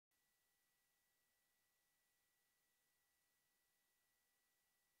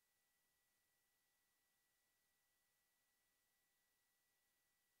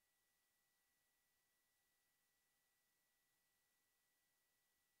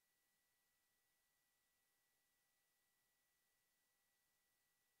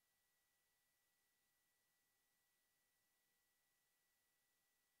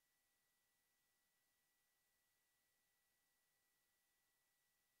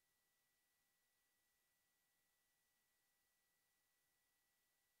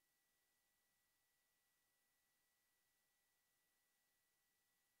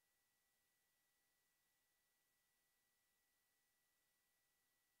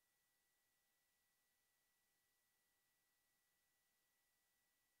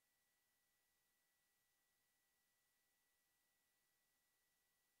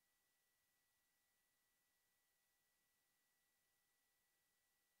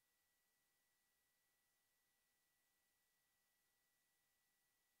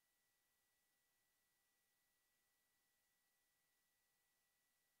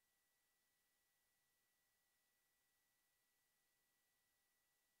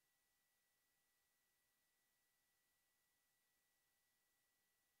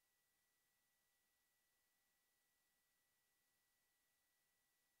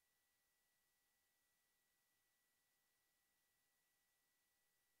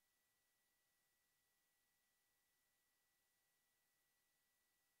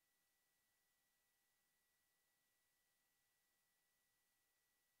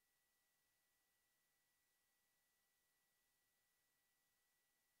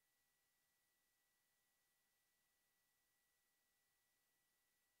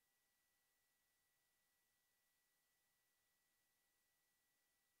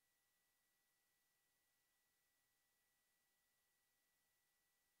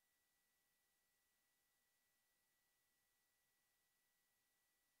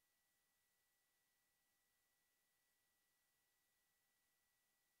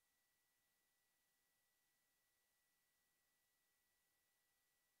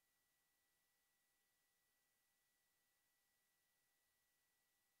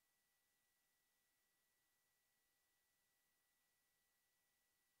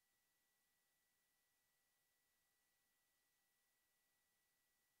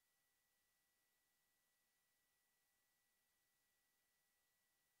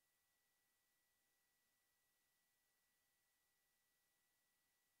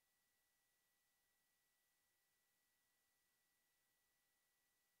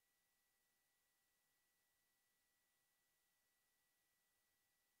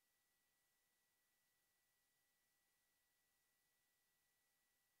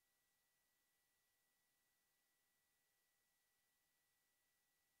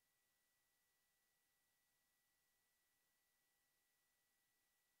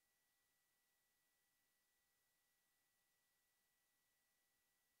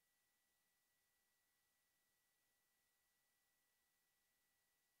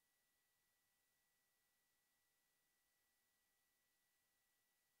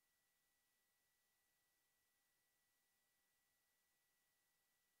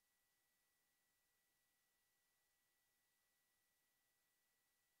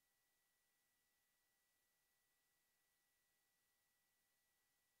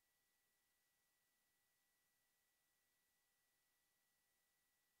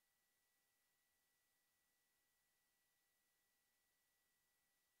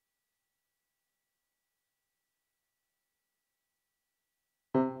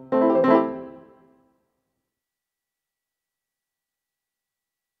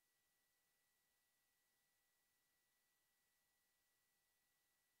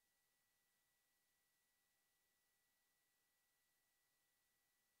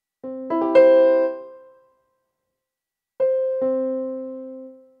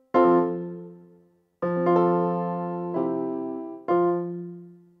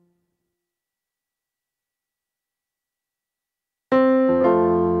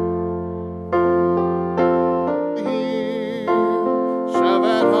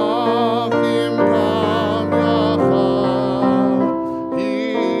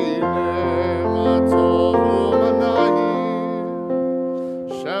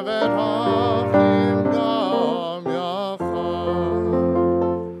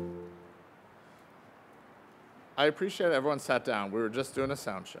appreciate everyone sat down. We were just doing a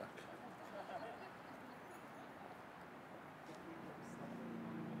sound check.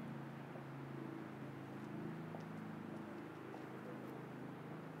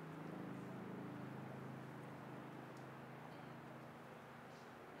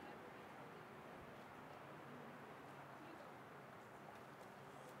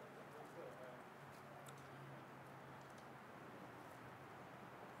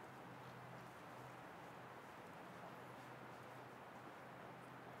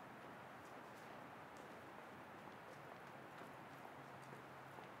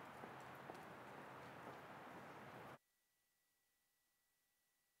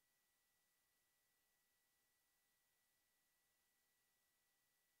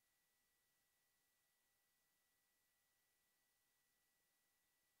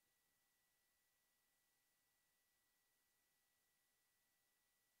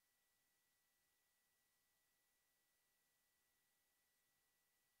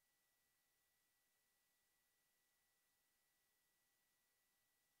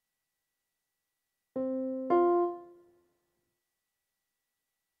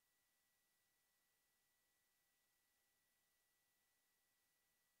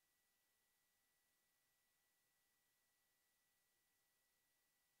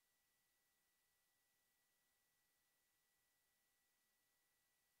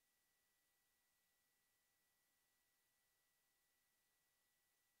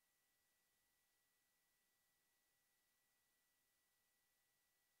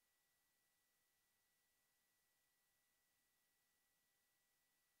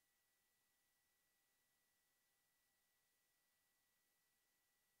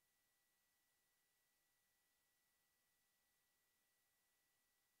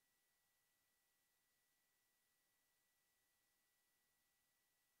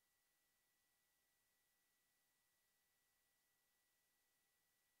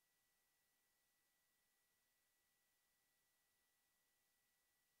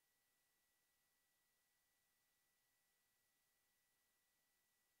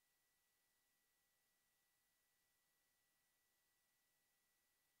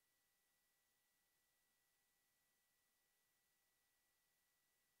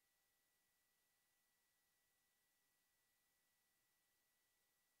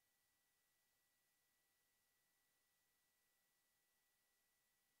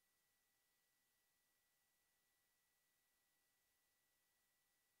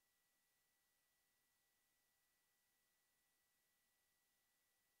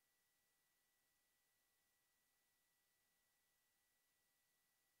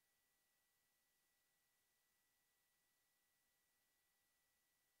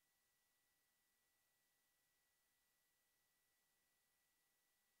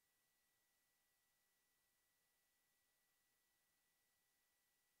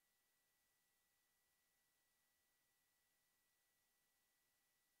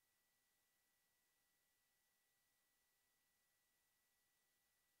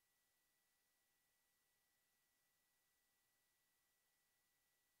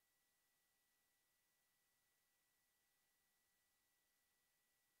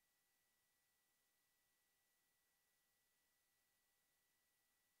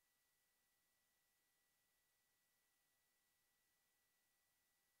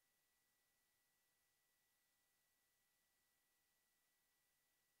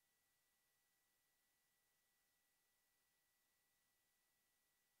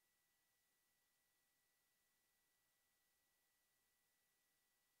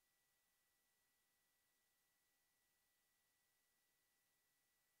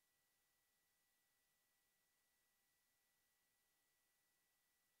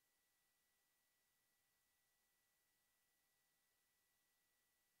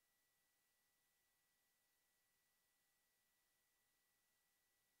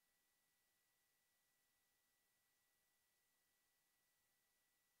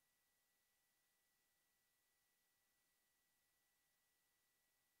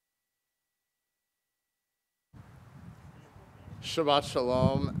 Shabbat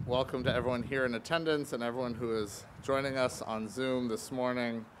Shalom. Welcome to everyone here in attendance and everyone who is joining us on Zoom this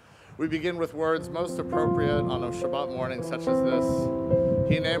morning. We begin with words most appropriate on a Shabbat morning such as this.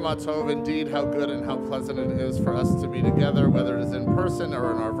 Hinei ma tov, indeed how good and how pleasant it is for us to be together, whether it is in person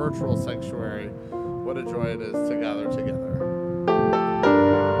or in our virtual sanctuary. What a joy it is to gather together.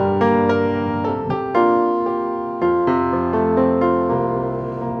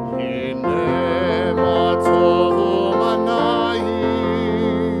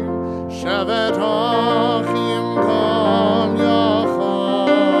 Hine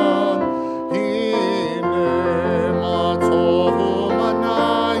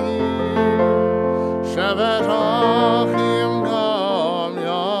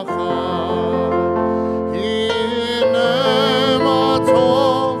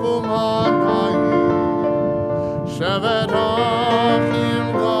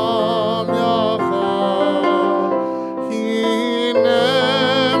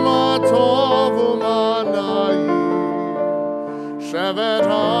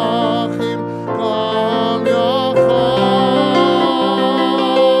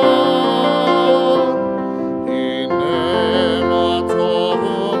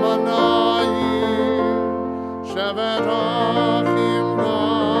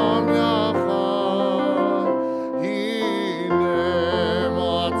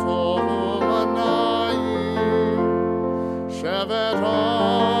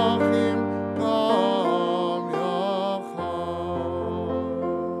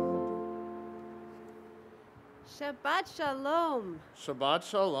Shabbat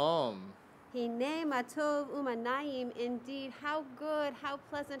Shalom. Hine matov umanayim. Indeed, how good, how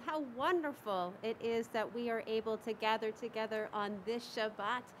pleasant, how wonderful it is that we are able to gather together on this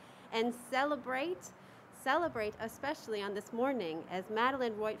Shabbat and celebrate especially on this morning as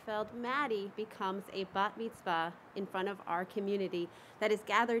Madeline Reutfeld, Maddie, becomes a bat mitzvah in front of our community that is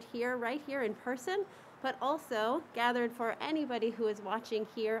gathered here, right here in person, but also gathered for anybody who is watching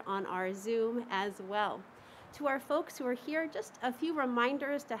here on our Zoom as well. To our folks who are here, just a few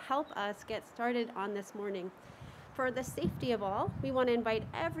reminders to help us get started on this morning. For the safety of all, we want to invite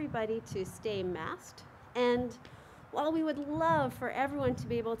everybody to stay masked. And while we would love for everyone to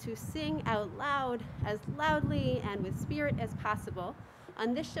be able to sing out loud, as loudly and with spirit as possible,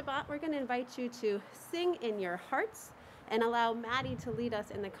 on this Shabbat, we're going to invite you to sing in your hearts and allow Maddie to lead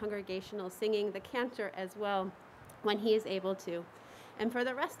us in the congregational singing, the cantor as well, when he is able to. And for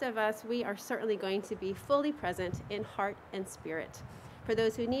the rest of us, we are certainly going to be fully present in heart and spirit. For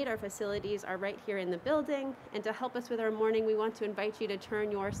those who need, our facilities are right here in the building. And to help us with our morning, we want to invite you to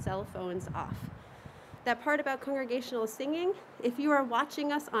turn your cell phones off. That part about congregational singing, if you are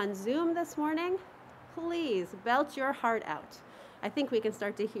watching us on Zoom this morning, please belt your heart out. I think we can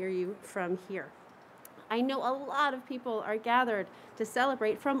start to hear you from here. I know a lot of people are gathered to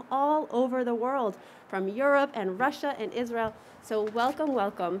celebrate from all over the world, from Europe and Russia and Israel. So welcome,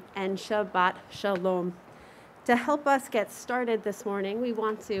 welcome, and Shabbat Shalom. To help us get started this morning, we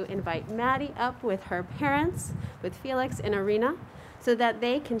want to invite Maddie up with her parents, with Felix and Arena, so that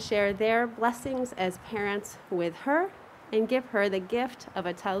they can share their blessings as parents with her and give her the gift of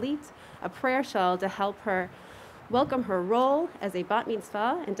a talit, a prayer shawl, to help her welcome her role as a bat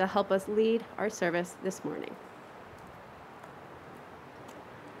mitzvah and to help us lead our service this morning.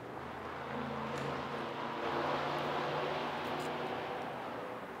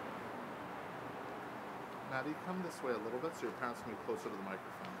 Maddie, come this way a little bit so your parents can be closer to the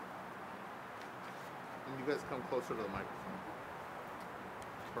microphone. And you guys come closer to the microphone.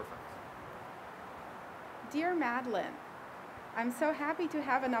 Perfect. Dear Madeline, I'm so happy to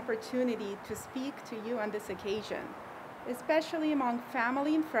have an opportunity to speak to you on this occasion, especially among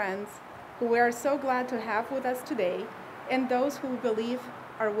family and friends who we are so glad to have with us today, and those who believe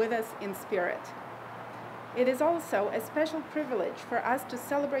are with us in spirit. It is also a special privilege for us to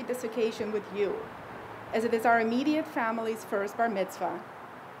celebrate this occasion with you, as it is our immediate family's first bar mitzvah.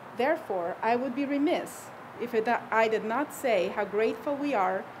 Therefore, I would be remiss if I did not say how grateful we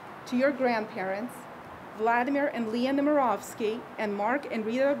are to your grandparents, Vladimir and Leah Nemirovsky, and Mark and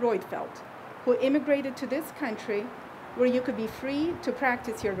Rita Reutfeld, who immigrated to this country where you could be free to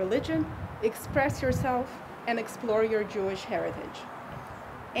practice your religion, express yourself, and explore your Jewish heritage.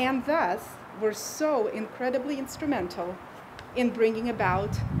 And thus, were so incredibly instrumental in bringing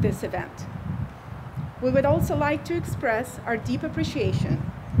about this event. We would also like to express our deep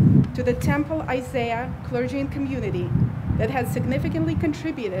appreciation to the Temple Isaiah clergy and community that has significantly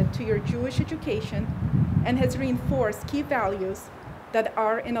contributed to your Jewish education and has reinforced key values that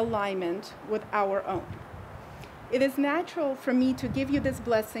are in alignment with our own. It is natural for me to give you this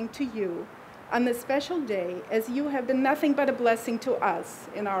blessing to you on this special day, as you have been nothing but a blessing to us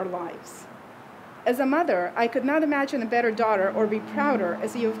in our lives. As a mother, I could not imagine a better daughter or be prouder,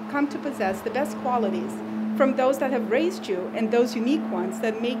 as you have come to possess the best qualities from those that have raised you and those unique ones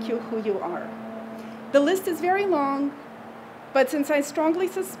that make you who you are. The list is very long, but since I strongly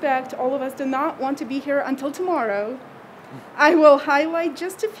suspect all of us do not want to be here until tomorrow, I will highlight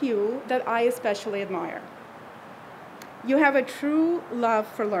just a few that I especially admire. You have a true love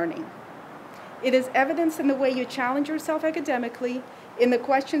for learning. It is evidenced in the way you challenge yourself academically, in the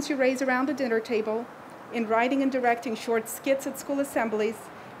questions you raise around the dinner table, in writing and directing short skits at school assemblies,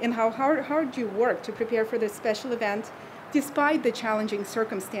 in how hard you work to prepare for this special event, despite the challenging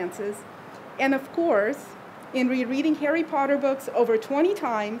circumstances, and of course, in rereading Harry Potter books over 20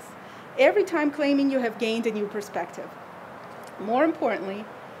 times, every time claiming you have gained a new perspective. More importantly,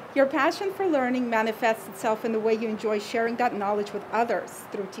 your passion for learning manifests itself in the way you enjoy sharing that knowledge with others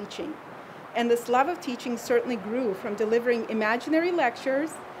through teaching. And this love of teaching certainly grew from delivering imaginary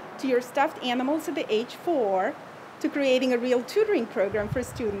lectures to your stuffed animals at the age 4, to creating a real tutoring program for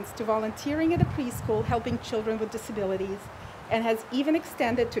students, to volunteering at a preschool helping children with disabilities, and has even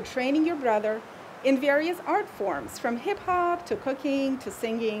extended to training your brother in various art forms, from hip-hop to cooking to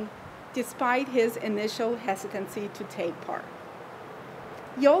singing, despite his initial hesitancy to take part.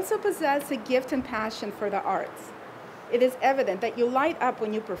 You also possess a gift and passion for the arts. It is evident that you light up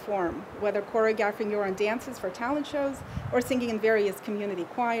when you perform, whether choreographing your own dances for talent shows, or singing in various community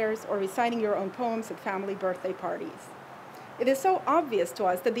choirs, or reciting your own poems at family birthday parties. It is so obvious to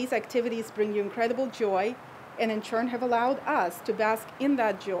us that these activities bring you incredible joy and in turn have allowed us to bask in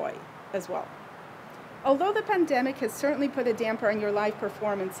that joy as well. Although the pandemic has certainly put a damper on your live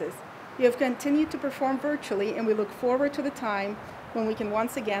performances, you have continued to perform virtually, and we look forward to the time when we can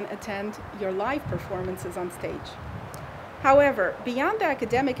once again attend your live performances on stage. However, beyond the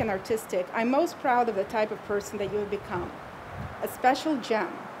academic and artistic, I'm most proud of the type of person that you have become, a special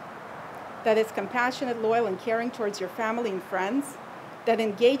gem that is compassionate, loyal, and caring towards your family and friends, that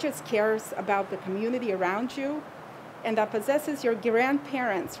engages, cares about the community around you, and that possesses your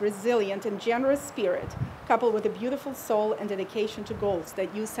grandparents' resilient and generous spirit, coupled with a beautiful soul and dedication to goals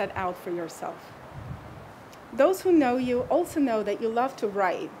that you set out for yourself. Those who know you also know that you love to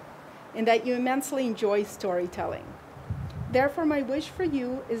write and that you immensely enjoy storytelling. Therefore, my wish for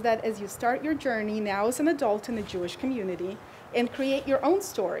you is that as you start your journey now as an adult in the Jewish community and create your own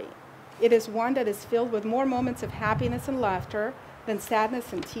story, it is one that is filled with more moments of happiness and laughter than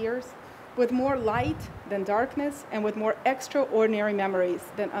sadness and tears, with more light than darkness, and with more extraordinary memories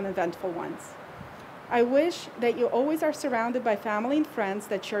than uneventful ones. I wish that you always are surrounded by family and friends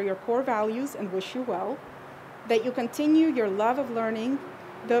that share your core values and wish you well, that you continue your love of learning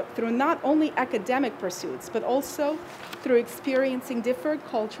through not only academic pursuits, but also through experiencing different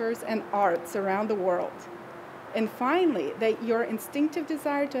cultures and arts around the world. And finally, that your instinctive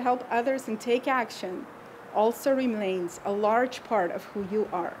desire to help others and take action also remains a large part of who you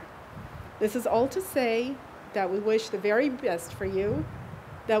are. This is all to say that we wish the very best for you,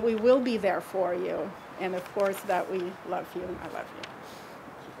 that we will be there for you, and of course that we love you and I love you.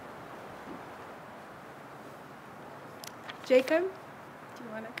 Jacob, do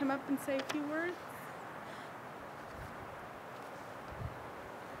you want to come up and say a few words?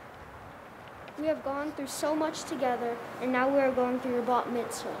 We have gone through so much together, and now we are going through your bat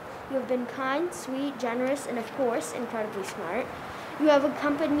mitzvah. You have been kind, sweet, generous, and of course, incredibly smart. You have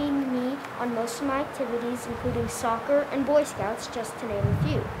accompanied me on most of my activities, including soccer and Boy Scouts, just to name a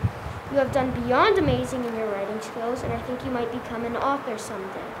few. You have done beyond amazing in your writing skills, and I think you might become an author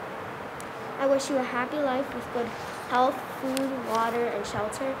someday. I wish you a happy life with good health, food, water, and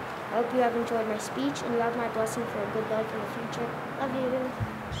shelter. I hope you have enjoyed my speech, and you have my blessing for a good life in the future. Love you.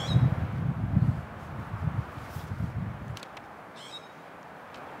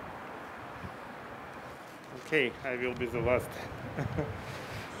 Okay, I will be the last.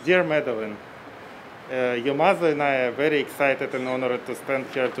 Dear Madeline, your mother and I are very excited and honored to stand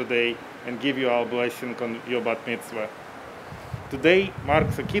here today and give you our blessing on your bat mitzvah. Today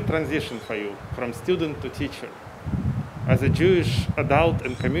marks a key transition for you, from student to teacher. As a Jewish adult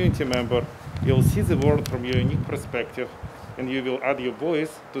and community member, you'll see the world from your unique perspective, and you will add your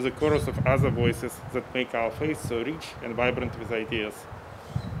voice to the chorus of other voices that make our faith so rich and vibrant with ideas.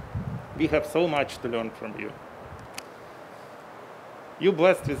 We have so much to learn from you. You're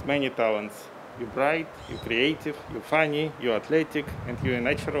blessed with many talents. You're bright, you're creative, you're funny, you're athletic, and you're a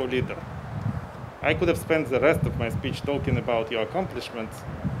natural leader. I could have spent the rest of my speech talking about your accomplishments,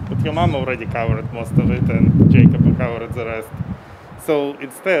 but your mom already covered most of it, and Jacob covered the rest. So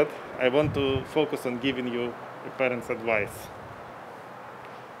instead, I want to focus on giving you a parent's advice.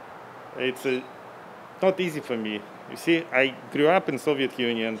 It's not easy for me. You see, I grew up in Soviet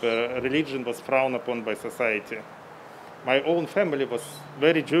Union where religion was frowned upon by society. My own family was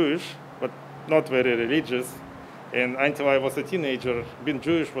very Jewish, but not very religious. And until I was a teenager, being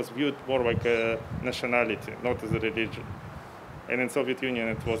Jewish was viewed more like a nationality, not as a religion. And in Soviet Union,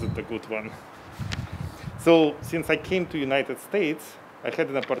 it wasn't a good one. So since I came to United States, I had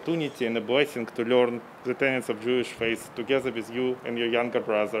an opportunity and a blessing to learn the tenets of Jewish faith together with you and your younger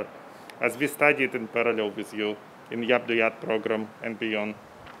brother, as we studied in parallel with you in Yad program and beyond.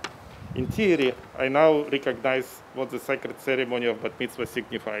 In theory, I now recognize what the sacred ceremony of Bat Mitzvah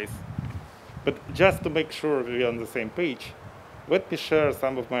signifies. But just to make sure we're on the same page, let me share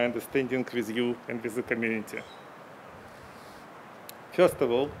some of my understanding with you and with the community. First of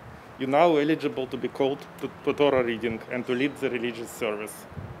all, you're now eligible to be called to Torah reading and to lead the religious service.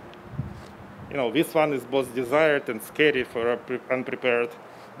 You know, this one is both desired and scary for unprepared,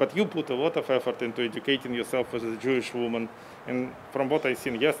 but you put a lot of effort into educating yourself as a Jewish woman, and from what I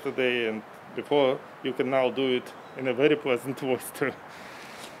seen yesterday and before, you can now do it in a very pleasant voice too.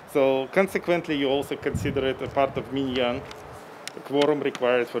 So consequently, you also consider it a part of minyan, a quorum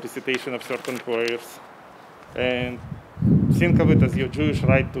required for recitation of certain prayers, and think of it as your Jewish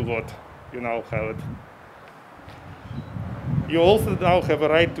right to vote. You now have it. You also now have a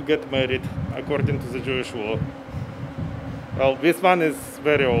right to get married according to the Jewish law. Well, this one is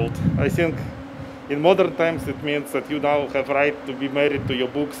very old. I think in modern times it means that you now have a right to be married to your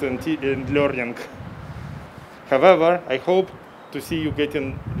books and learning. However, I hope to see you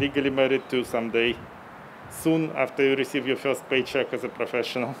getting legally married too someday. soon after you receive your first paycheck as a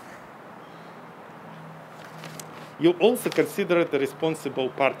professional. You also consider it a responsible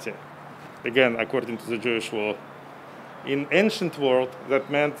party, again, according to the Jewish law. In ancient world, that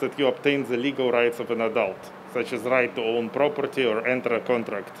meant that you obtained the legal rights of an adult, such as right to own property or enter a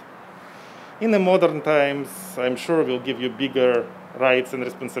contract. In the modern times, I'm sure we'll give you bigger rights and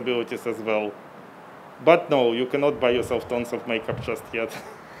responsibilities as well. But no, you cannot buy yourself tons of makeup just yet.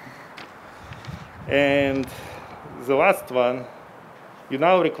 And the last one, you're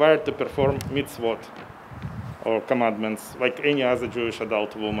now required to perform mitzvot, or commandments, like any other Jewish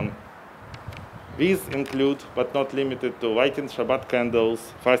adult woman. These include, but not limited to, lighting Shabbat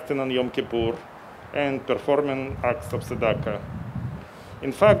candles, fasting on Yom Kippur, and performing acts of tzedakah.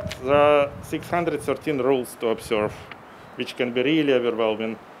 In fact, there are 613 rules to observe, which can be really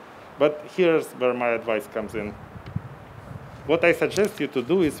overwhelming. But here's where my advice comes in. What I suggest you to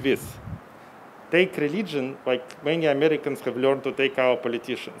do is this. Take religion like many Americans have learned to take our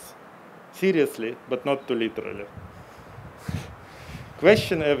politicians. Seriously, but not too literally.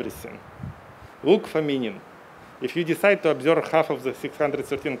 Question everything. Look for meaning. If you decide to observe half of the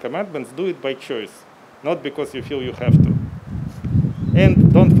 613 commandments, do it by choice, not because you feel you have to.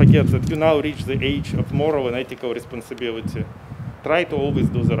 And don't forget that you now reach the age of moral and ethical responsibility. Try to always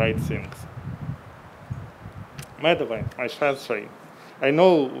do the right things. Madeline, my sunshine, I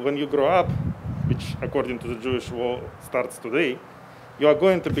know when you grow up, which according to the Jewish law starts today, you are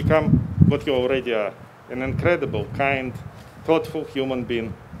going to become what you already are, an incredible, kind, thoughtful human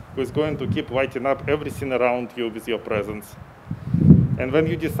being who is going to keep lighting up everything around you with your presence. And when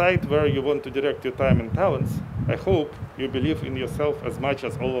you decide where you want to direct your time and talents, I hope you believe in yourself as much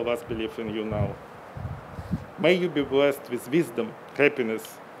as all of us believe in you now. May you be blessed with wisdom,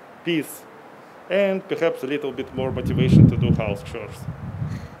 happiness, peace, and perhaps a little bit more motivation to do house chores.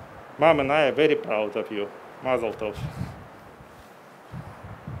 Mom and I are very proud of you. Mazel tov.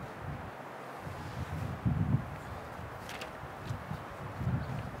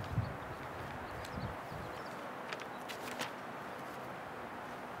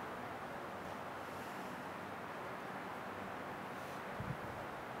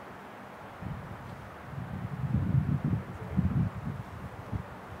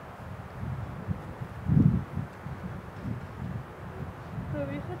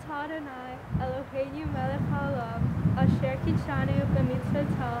 Adonai, Eloheinu melech haolam, asher kidshanu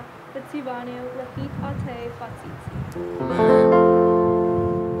b'mitzvotav, v'tzivanu l'chit atei v'tzitzi.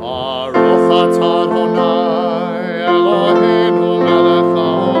 Baruch atah Adonai, Eloheinu melech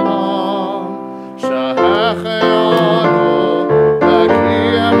haolam, shehecheanu,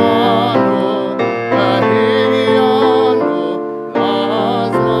 v'kiyemanu, v'higianu,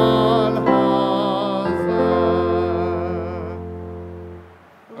 lazman hazeh.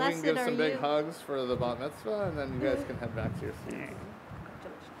 We can give some big hugs for the bat mitzvah, and then you guys can head back to your seats.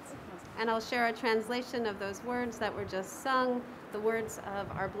 And I'll share a translation of those words that were just sung, the words of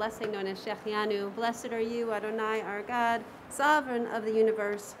our blessing known as Shechianu. Blessed are you, Adonai, our God, sovereign of the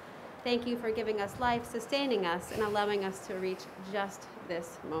universe. Thank you for giving us life, sustaining us, and allowing us to reach just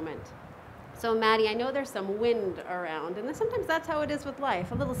this moment. So Maddie, I know there's some wind around, and sometimes that's how it is with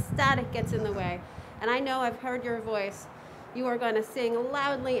life. A little static gets in the way. And I know I've heard your voice. You are going to sing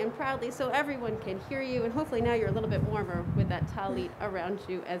loudly and proudly so everyone can hear you, and hopefully now you're a little bit warmer with that talit around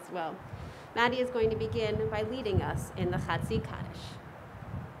you as well. Maddie is going to begin by leading us in the Chatzi Kaddish.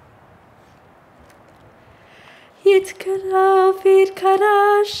 Yitkara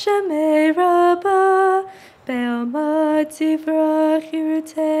v'yitkara shemei Rabba, be'alma tivrach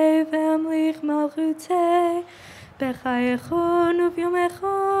yirutei v'amlich malchutei, b'chayechon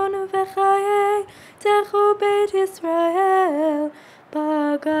u'vyomechon u'v'chayei techu beit Yisrael,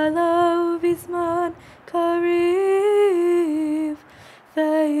 b'gala u'vizman kariv,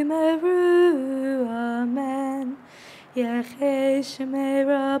 v'yimeru amen. Yechei shemei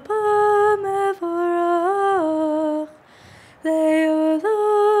Rabba mevorach,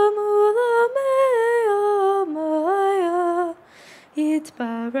 le'olam u'lamei amaya,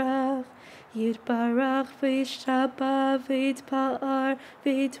 yitbarach, yitbarach v'yishtabah v'yitpa'ar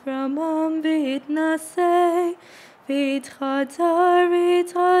v'yitramam v'yitnaseh, v'yitchadar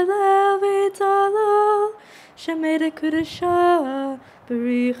v'yithalel v'yithalal, shemei dekudashah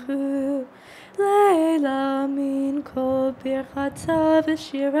b'richu. Leila min kol birchata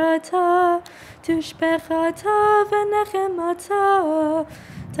v'shirata, tushbechata v'nechemata,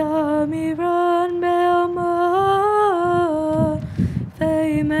 tamiran be'alma,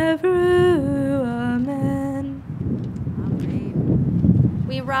 v'yimeru amen. Amen.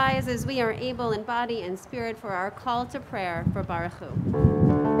 We rise as we are able in body and spirit for our call to prayer for Baruch Hu.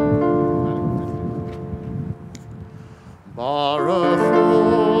 Baruch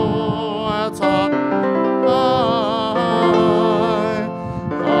Hu Adonai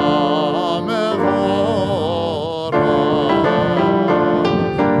HaMevorach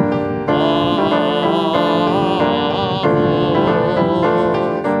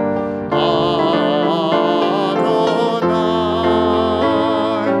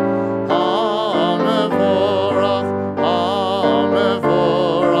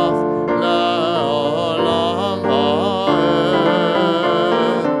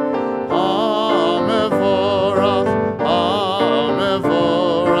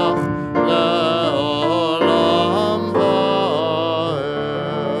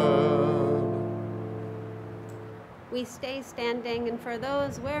We stay standing, and for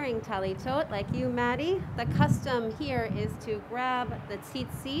those wearing talitot, like you, Maddie, the custom here is to grab the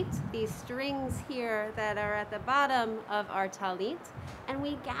tzitzit, these strings here that are at the bottom of our talit, and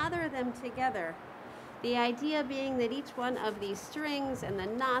we gather them together. The idea being that each one of these strings and the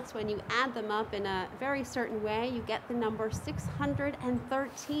knots, when you add them up in a very certain way, you get the number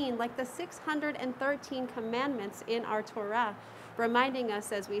 613, like the 613 commandments in our Torah, reminding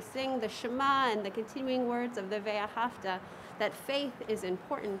us as we sing the Shema and the continuing words of the Ve'ahavta that faith is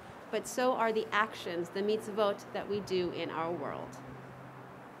important, but so are the actions, the mitzvot that we do in our world.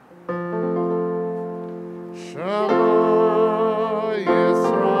 Shema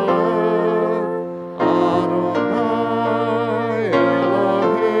Yisrael, Adonai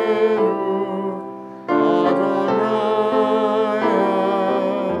Eloheinu, Adonai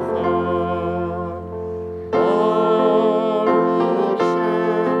Echad. Baruch Shem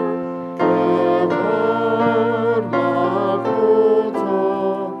Kevod Malchuto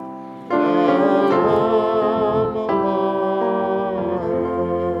Le'olam Va'ed.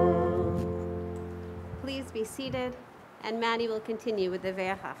 Please be seated, and Maddie will continue with the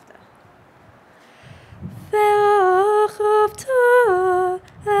Ve'ahavta. ואהבת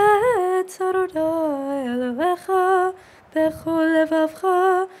את אדוני אלוהיך בכל לבבך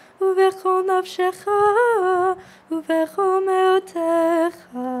ובכל נפשך ובכל מאודך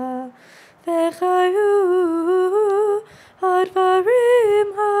וחיו הדברים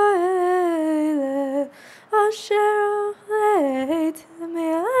האלה אשר הורית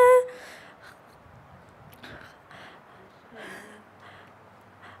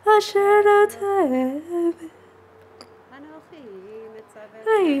אשר נתן Anochi mitzaveh.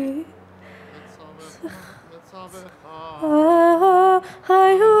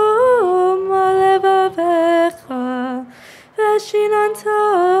 היום לבביך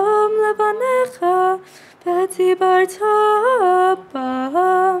ושיננתם לבניך ודיברת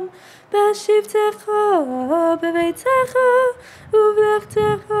בם בשבתך בביתך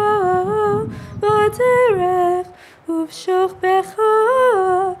ובלכתך בדרך ובשוכבך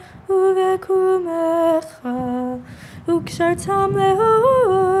ובקומך וקשרתם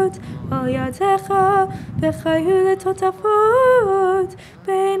להוד על ידיך וחיו לטוטפות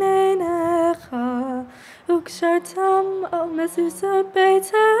בין עיניך וקשרתם על מזוזות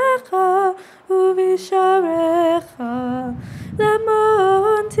ביתך ובשעריך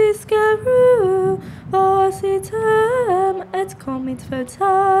למען תזכרו ועשיתם את כל מצוותי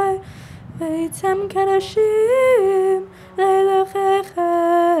והייתם קדושים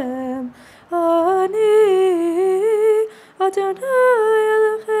לאלוהיכם אני אדוני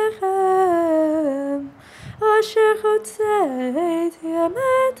אלוהיכם אשר הוצאתי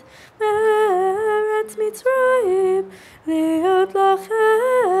אמת מארץ מצרים להיות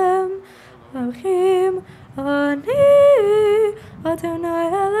לכם אלוהים אני אדוני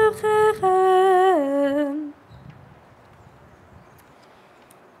אלוהיכם.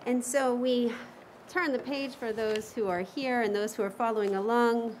 And so we turn the page for those who are here and those who are following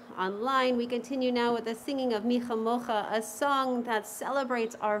along online. We continue now with the singing of Micha Mocha, a song that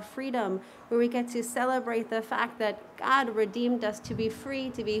celebrates our freedom, where we get to celebrate the fact that God redeemed us to be free,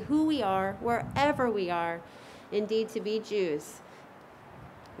 to be who we are, wherever we are, indeed to be Jews.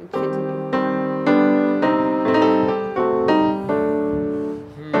 We continue.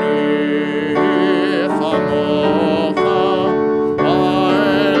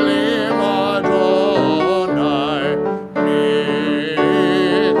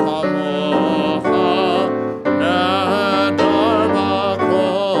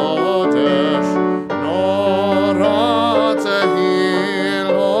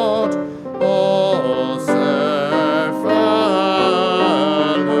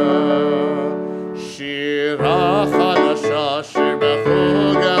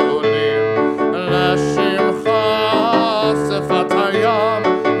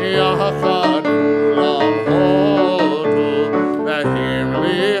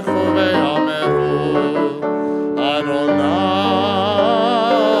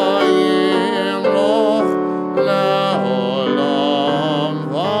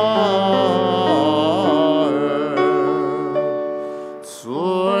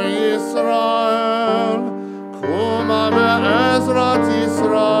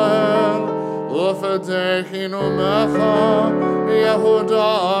 Mecha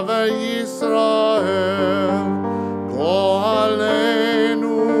Yehuda veYisrael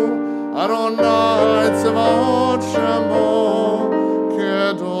Go'aleinu Adonai Tzvaot Shemo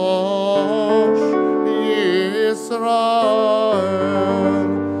Kedosh Yisrael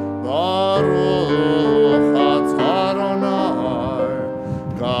Baruch Atah Adonai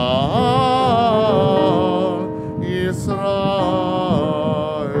Gal Yisrael.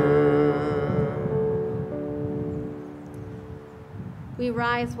 We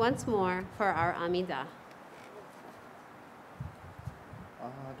rise once more for our Amidah.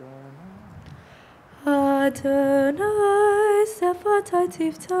 Adonai, Sefatai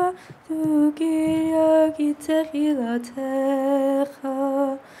Tifta, Tugir Techilatecha.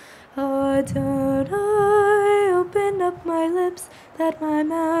 Adonai, open up my lips, that my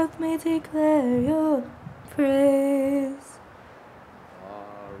mouth may declare your praise.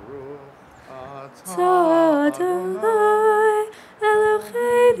 Adonai,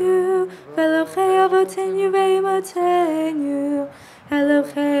 Eloheinu, Elohei Avotenu ve'imotenu,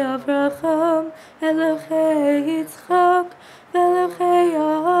 Elohei Avraham, Elohei Yitzchak, Elohei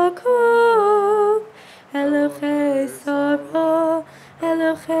Yaakov, Elohei Sarah,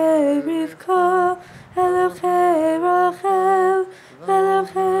 Elohei Rivka, Elohei Rachel,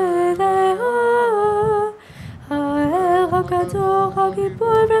 Elohei Leah, Ha'el HaGadol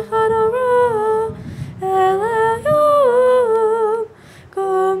HaGibor v'Chadorah, Elayom,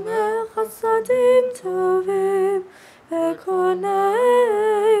 Gomer Chasadim Tovim,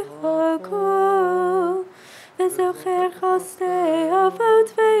 Ve'konei Hakol, Ve'zocher Chasdei Avot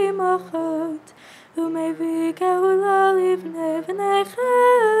ve'imachot, U'mevii geula livnei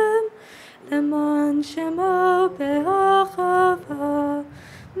v'neichem, Leman Shemo be'achava,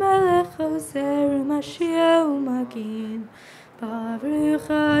 Melech Ozer u'Mashiach u'Magin, Baruch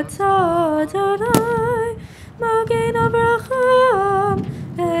Atah Adonai, Magin Avraham,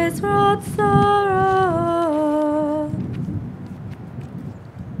 Ezrat Sarah.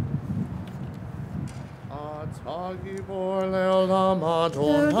 Atah Gibor le'olam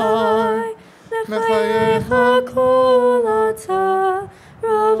Adonai, Mechayecha kol atah,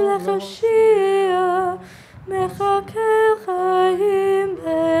 Rav lechoshia, Mechakel chayim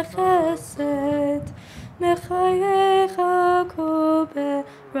bechesed, Mechayecha kol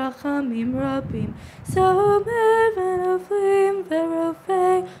berachamim rabim, Somer v'noflim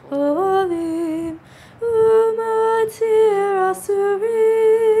v'rofei olim, U'matir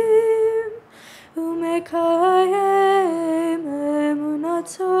asurim, U'mekayem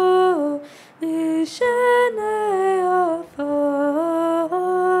emunato, Lishenei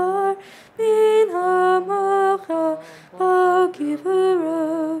afar, min hamacha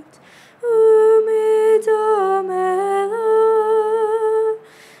b'givorot, u'midam elah,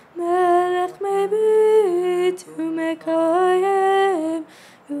 melech mebit u'mekayem,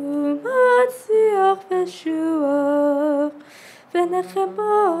 u'matziach v'shuach,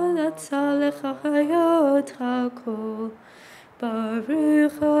 v'nechema l'tzalech ha'chayot ha'kol.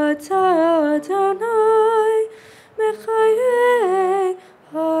 Baruch Atah Adonai, Mechayei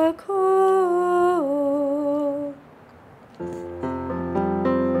HaKol.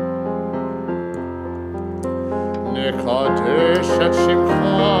 Nekadesh et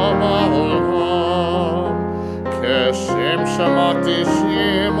shimcha ba'olam, keshem shamati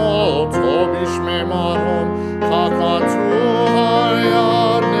shimoto b'shmei marom, kakatuv al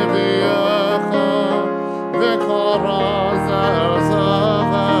yad neviyecha, v'kara zer zer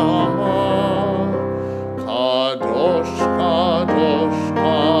ve'amar, kadosh, kadosh,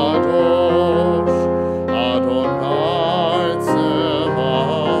 kadosh, Adonai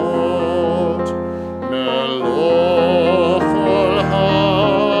Tzevaot, Meloch kol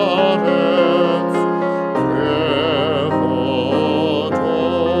haaretz, kevodo,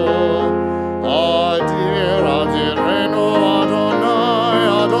 Adir, Adirenu Adonai,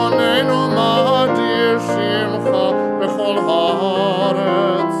 Adonenu ma'adir shimcha b'chol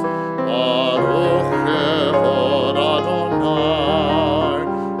haaretz, Baruch kevod Adonai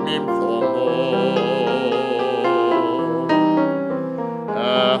mimkomo.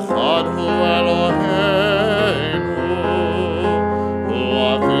 Echad hu Eloheinu, hu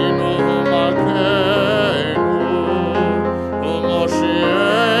Avinu, hu Malkeinu, hu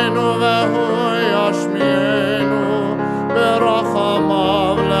Moshienu vehu Yashmienu,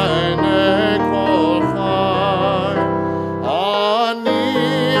 berachamav le'enei kol chai. Ani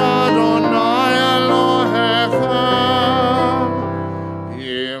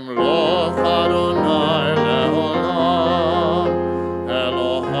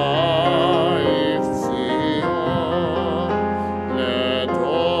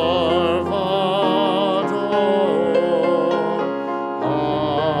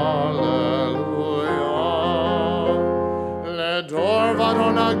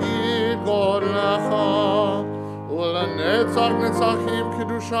אלוהים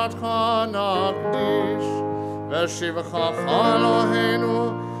קדושתך נקדיש, ושיבך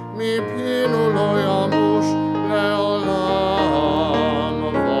אלוהינו מפינו לא ימוש לעולם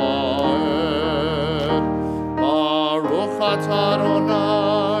ועד. ברוך אתה אדוני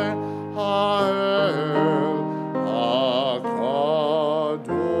האל הקדוש.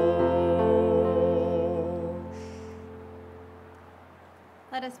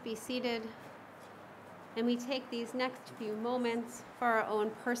 Let us be seated, and we take these next few moments for our own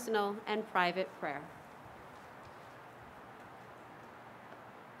personal and private prayer.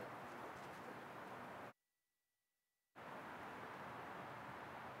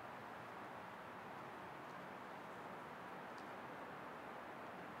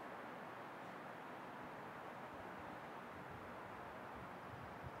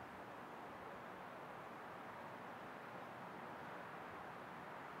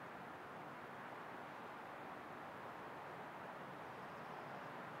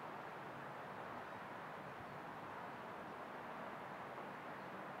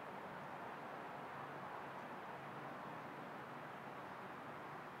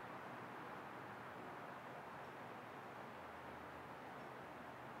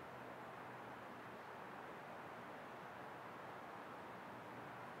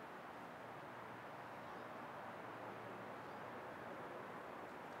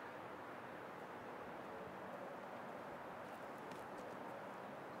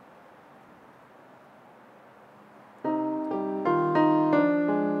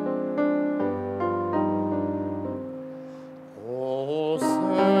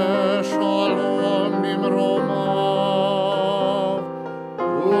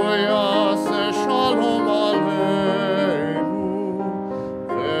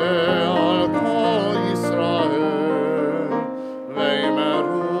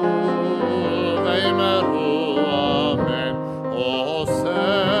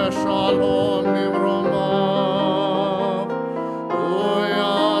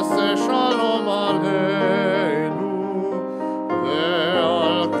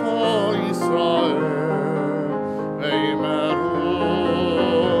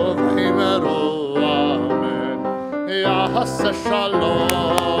 Yahase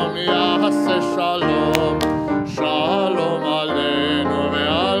shalom, Yahase shalom, shalom aleinu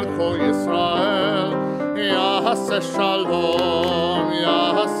ve'al kol Yisrael. Yahase shalom,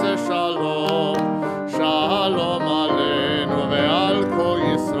 Yahase shalom, shalom aleinu ve'al kol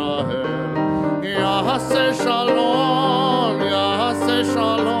Yisrael. Yahase shalom, Yahase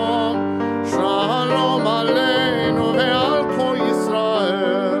shalom, shalom aleinu ve'al kol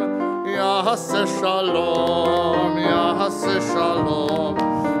Yisrael. Yahase shalom, Yahase shalom,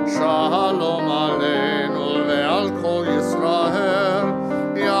 shalom aleinu ve'al kol Yisrael.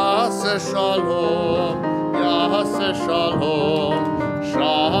 Yahase shalom, Yahase shalom,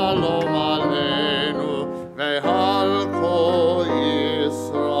 shalom aleinu ve'al kol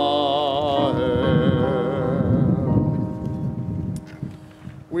Yisrael.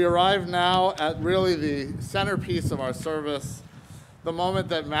 We arrive now at really the centerpiece of our service, the moment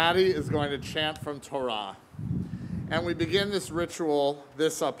that Maddie is going to chant from Torah. And we begin this ritual,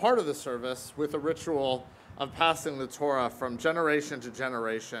 this part of the service, with a ritual of passing the Torah from generation to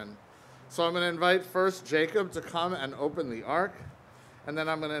generation. So I'm going to invite first Jacob to come and open the ark, and then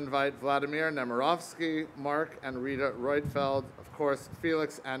I'm going to invite Vladimir Nemirovsky, Mark and Rita Reutfeld, of course,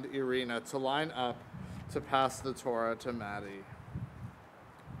 Felix and Irina to line up to pass the Torah to Maddie.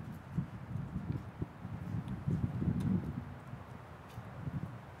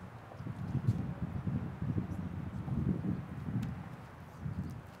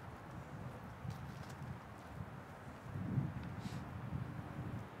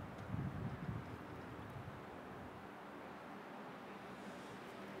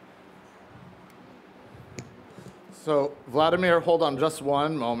 So, Vladimir, hold on just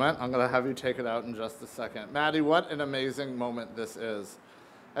one moment. I'm going to have you take it out in just a second. Maddie, what an amazing moment this is.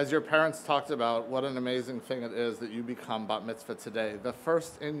 As your parents talked about, what an amazing thing it is that you become bat mitzvah today, the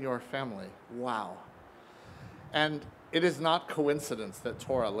first in your family. Wow. And it is not coincidence that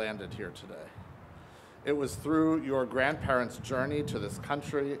Torah landed here today. It was through your grandparents' journey to this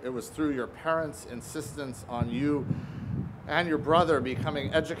country. It was through your parents' insistence on you and your brother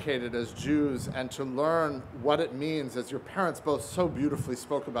becoming educated as Jews and to learn what it means, as your parents both so beautifully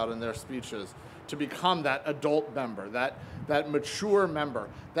spoke about in their speeches, to become that adult member, that mature member,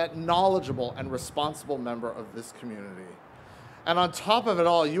 that knowledgeable and responsible member of this community. And on top of it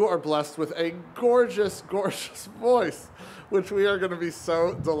all, you are blessed with a gorgeous, gorgeous voice, which we are going to be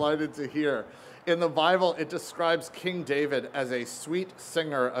so delighted to hear. In the Bible, it describes King David as a sweet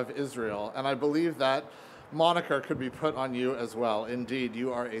singer of Israel, and I believe that moniker could be put on you as well. Indeed,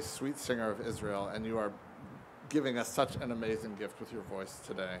 you are a sweet singer of Israel, and you are giving us such an amazing gift with your voice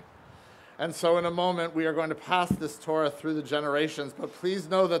today. And so in a moment, we are going to pass this Torah through the generations, but please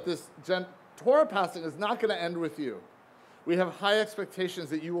know that this Torah passing is not going to end with you. We have high expectations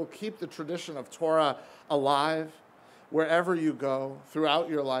that you will keep the tradition of Torah alive wherever you go throughout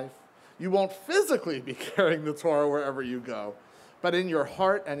your life. You won't physically be carrying the Torah wherever you go, but in your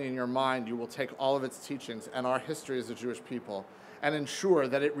heart and in your mind, you will take all of its teachings and our history as a Jewish people and ensure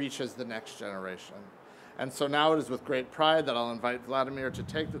that it reaches the next generation. And so now it is with great pride that I'll invite Vladimir to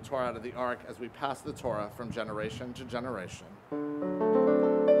take the Torah out of the ark as we pass the Torah from generation to generation.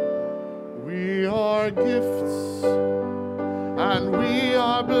 We are gifts and we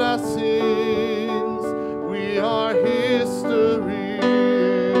are blessings. We are history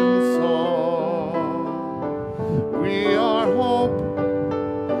in song. We are hope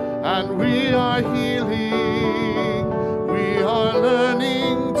and we are healing. We are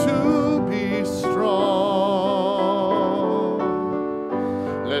learning to be strong.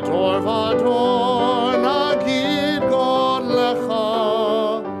 Ledor vador nagid God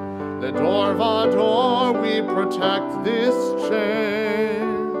lecha. Ledor vador we protect this chain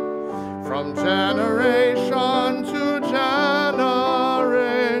from generation to generation.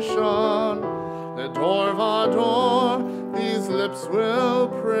 Ledor vador these lips will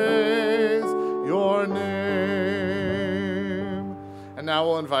praise your name. And now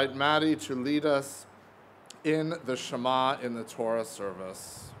we'll invite Maddie to lead us in the Shema in the Torah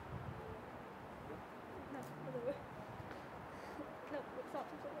service.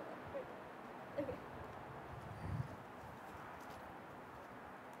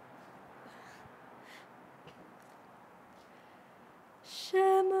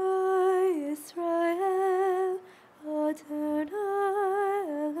 Shema Yisrael, Adonai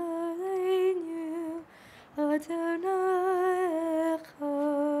Eloheinu, Adonai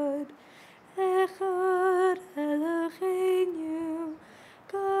Echad, Echad Eloheinu,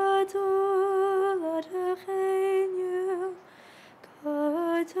 Gadol Eloheinu,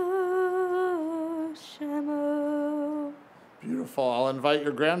 Gadol Shemo. Beautiful. I'll invite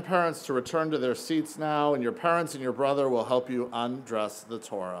your grandparents to return to their seats now, and your parents and your brother will help you undress the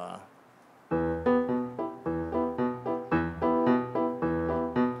Torah.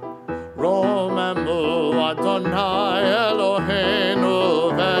 Romemu Adonai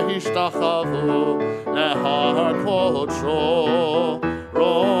Eloheinu vehishtachavu lehar kodsho.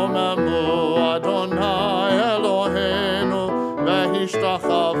 Romemu Adonai Eloheinu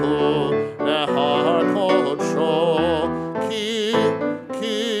vehishtachavu lehar kodsho. Ki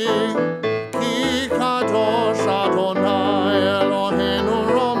kadosh Adonai Eloheinu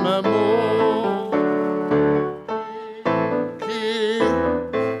romemu. Ki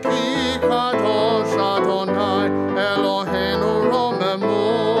kadosh Adonai Eloheinu romemu.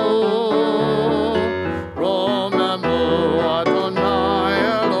 Romemu Adonai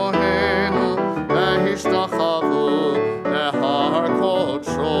Eloheinu vehishtachavu lehar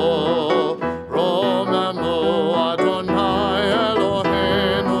kodsho. Romemu Adonai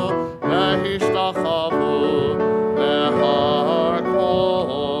Eloheinu vehishtachavu lehar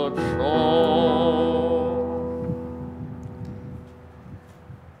kodsho.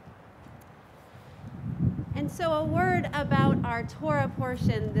 And so a word about our Torah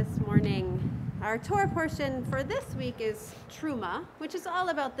portion this morning. Our Torah portion for this week is Truma, which is all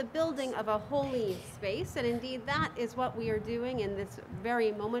about the building of a holy space. And indeed, that is what we are doing in this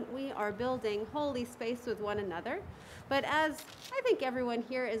very moment. We are building holy space with one another. But as I think everyone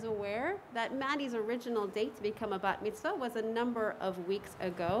here is aware, that Maddie's original date to become a bat mitzvah was a number of weeks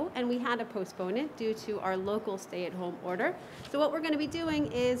ago, and we had to postpone it due to our local stay-at-home order. So what we're going to be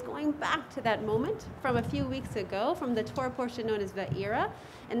doing is going back to that moment from a few weeks ago, from the Torah portion known as Va'ira,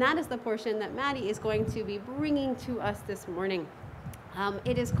 and that is the portion that Maddie is going to be bringing to us this morning.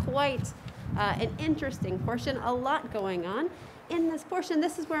 It is quite an interesting portion, a lot going on. In this portion,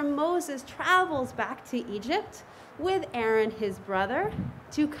 this is where Moses travels back to Egypt with Aaron, his brother,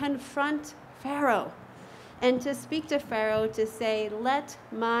 to confront Pharaoh and to speak to Pharaoh to say, "Let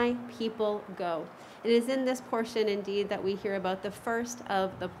my people go." It is in this portion, indeed, that we hear about the first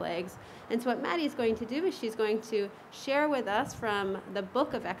of the plagues. And so what Maddie is going to do is she's going to share with us from the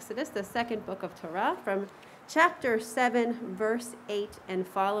book of Exodus, the second book of Torah, from chapter 7, verse 8 and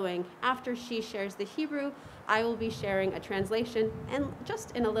following. After she shares the Hebrew, I will be sharing a translation, and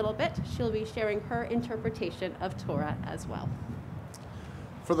just in a little bit, she'll be sharing her interpretation of Torah as well.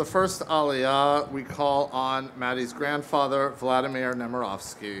 For the first Aliyah, we call on Maddie's grandfather, Vladimir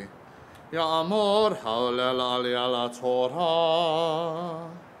Nemirovsky. Ya'amod ha'olel Aliyah la Torah.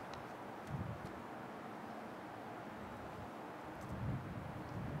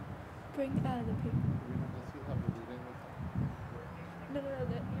 bring the paper. Does he have the reading with him? No, you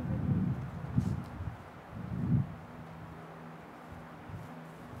bring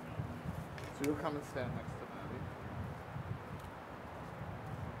So you'll come and stand next to Maddie.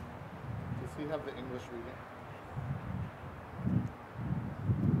 Does he have the English reading?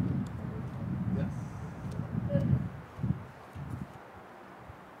 Yes.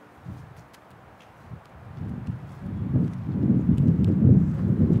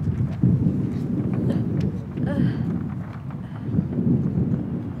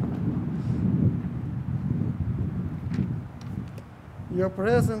 Your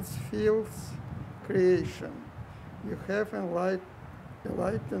presence fills creation. You have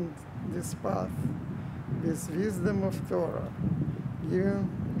enlightened this path with wisdom of Torah, giving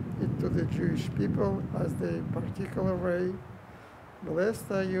it to the Jewish people as their particular way. Blessed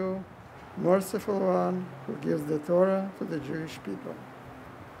are you, merciful one, who gives the Torah to the Jewish people.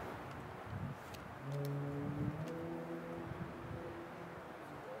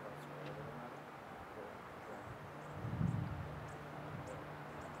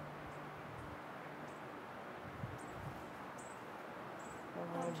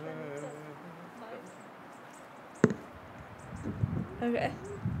 Okay.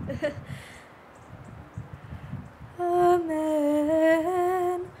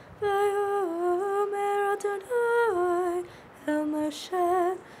 Amen. Vayomer Adonai el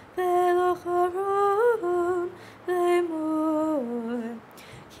Moshe ve'el Aharon lemor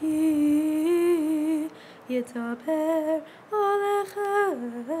ki yitaber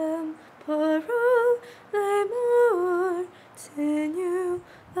alechem paro lemor tenu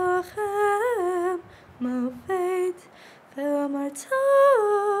lachem movet ve'amarta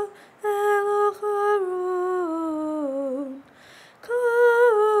el Aharon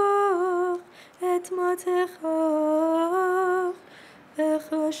koch et matecha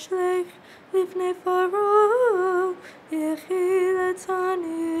v'chashlech lifnei Faro yechil et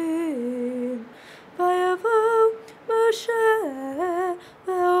hanin vayavo Moshe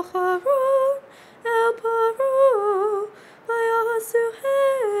ve'Aharon el Paro vayasu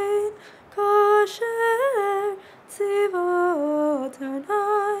hein kasher tzivah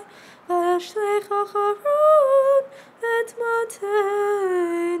Adonai vayashlech Aharon et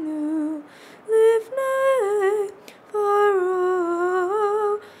matenu lifnei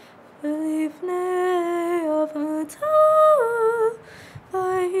Faro v'lifnei avatar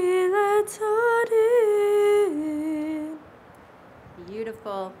vayhil et hanin.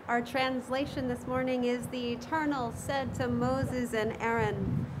 Beautiful. Our translation this morning is the Eternal said to Moses and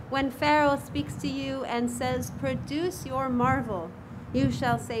Aaron, when Pharaoh speaks to you and says, produce your marvel, you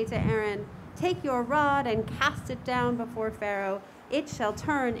shall say to Aaron, take your rod and cast it down before Pharaoh. It shall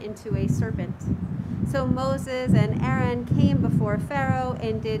turn into a serpent. So Moses and Aaron came before Pharaoh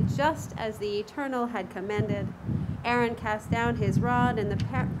and did just as the Eternal had commanded. Aaron cast down his rod in the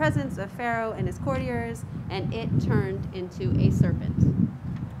presence of Pharaoh and his courtiers, and it turned into a serpent.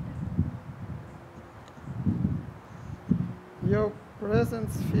 Your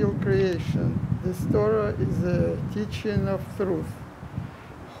presence fills creation. This Torah is a teaching of truth,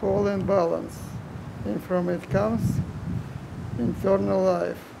 whole and balance, and from it comes eternal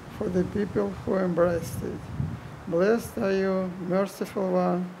life for the people who embraced it. Blessed are you, merciful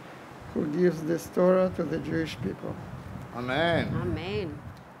one, who gives this Torah to the Jewish people. Amen. Amen.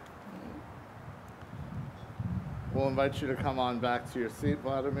 We'll invite you to come on back to your seat,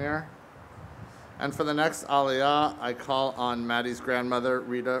 Vladimir. And for the next Aliyah, I call on Maddie's grandmother,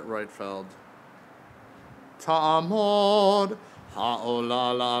 Rita Reutfeld. Ta'amod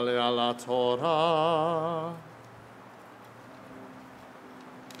ha'olah la'aliyah la Torah.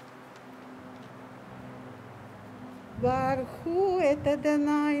 Baruch et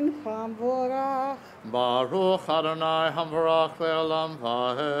Adonai Hamvorach. Baruch Adonai Hamvarach le'olam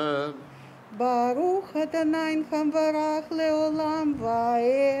va'ed. Baruch Adonai Hamvorach le'olam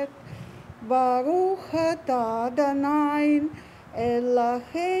va'ed. Baruch atah Adonai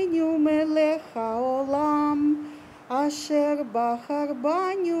Eloheinu melech haolam asher bachar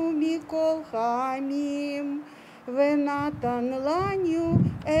banu mikol ha'amim v'natan lanu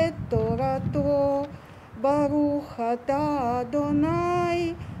et torato. Baruch atah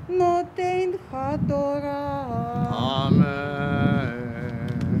Adonai noten haTorah. Amen.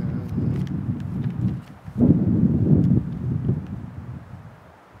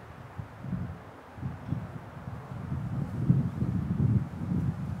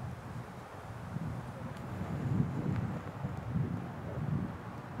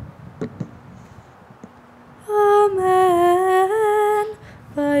 Amen.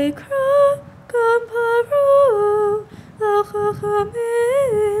 Vayikra gam paro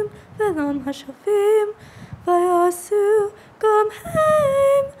l'chachamim ולום השופים, ויעשו גם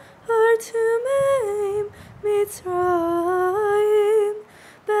הם הרתומים מצרים,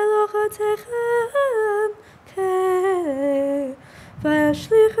 בלוחותיכם כן,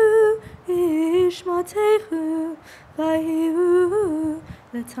 וישליכו איש מטהו, ויהיו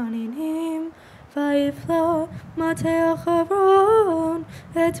לתנינים, ויפלו מטה אחרון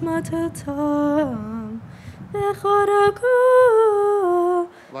את מטותם, וחרקו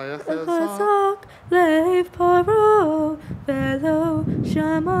וחזק לב פרעה, ולא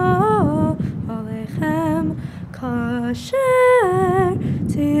שמע עליכם כאשר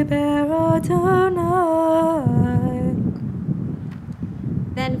דיבר אדוני.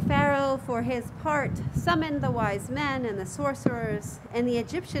 Then Pharaoh, for his part, summoned the wise men and the sorcerers, and the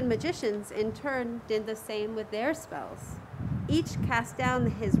Egyptian magicians in turn did the same with their spells. Each cast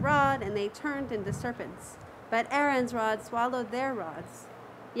down his rod, and they turned into serpents. But Aaron's rod swallowed their rods.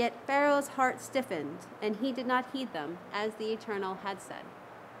 Yet Pharaoh's heart stiffened, and he did not heed them, as the Eternal had said.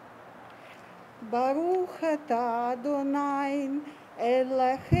 ברוך אתה אדוני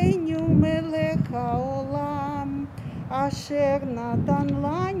אלוהינו מלך העולם, אשר נתן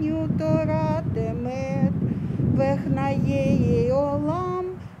לנו תורת אמת, וחיי עולם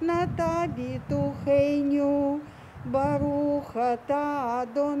נטע בתוכנו. ברוך אתה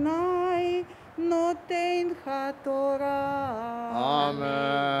אדוני נותן התורה.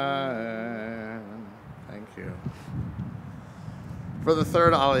 Amen. Thank you. For the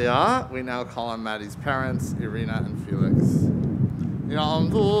third Aliyah, we now call on Maddie's parents, Irina and Felix.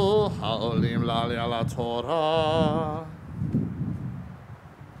 Yamdu ha'olim la'aliyah la'torah.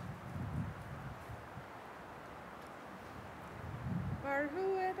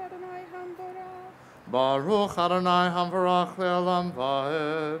 Baruch Adonai Hamvarach le'olam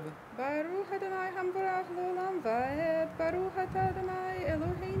va'ed. Baruch Adonai Hamvarach le'olam va'ed. Baruch Adonai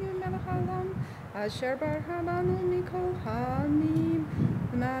Eloheinu melech haolam, asher barcha banu mikol ha'amim,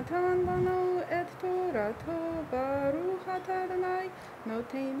 natan lanu et torato. Baruch Adonai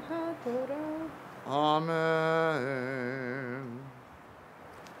noten ha'torah. Amen.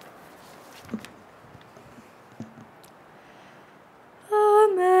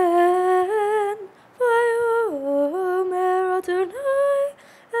 Amen. Vayomer Adonai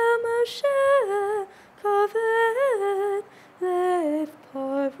el Moshe, kaved lev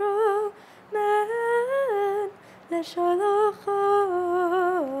paro men leshalacham.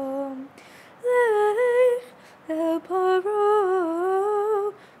 Lech el paro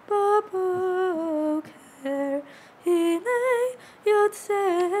baboker, hinei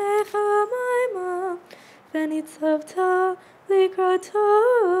yotzecha maima, venitzavta likrato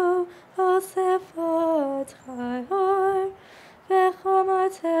al sefot chayor,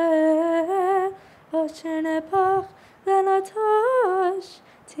 v'chomateh asher nepach lenatosh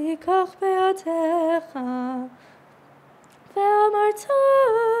tikach be'atecha, ve'amarta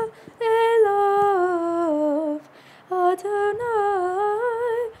elov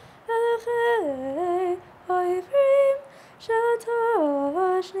Adonai Elohei ha'ivrim shel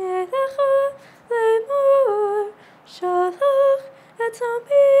tosh ne'lecha le'mor shalach et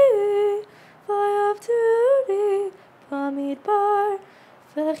ammi v'yavduni bamidbar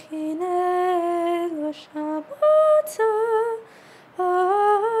v'chinei lo shamata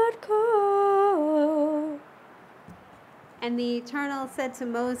ad כה. And the Eternal said to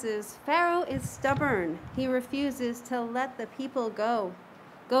Moses, Pharaoh is stubborn. He refuses to let the people go.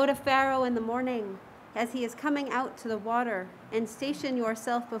 Go to Pharaoh in the morning, as he is coming out to the water, and station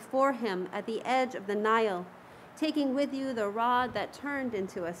yourself before him at the edge of the Nile, taking with you the rod that turned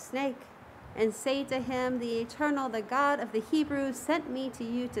into a snake. And say to him, the Eternal, the God of the Hebrews, sent me to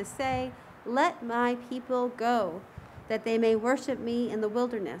you to say, let my people go, that they may worship me in the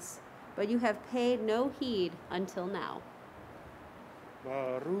wilderness. But you have paid no heed until now.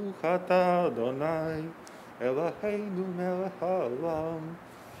 Baruch atah Adonai Eloheinu melech haolam,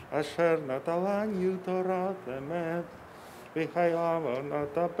 asher natan lanu torat emet, v'chayam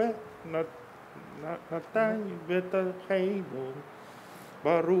natan b'tocheinu.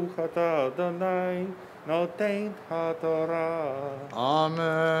 Baruch atah Adonai noten haTorah.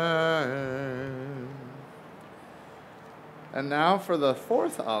 Amen. And now for the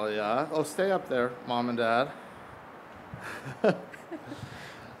fourth Aliyah. Oh, stay up there, Mom and Dad.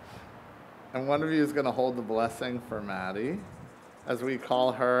 And one of you is going to hold the blessing for Maddie as we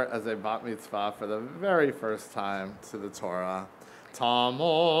call her as a bat mitzvah for the very first time to the Torah.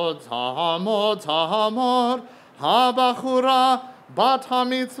 Tamod, Tamod, Tamod, Habachura, bat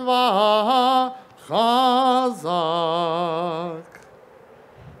mitzvah, chazak.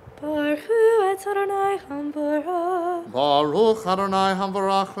 Baruch Hu et Adonai Hamvarach. Baruch Adonai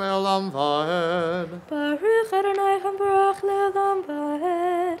Hamvarach le'olam va'ed. Baruch Adonai Hamvarach le'olam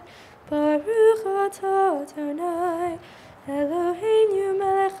va'ed. Baruch atah Adonai Eloheinu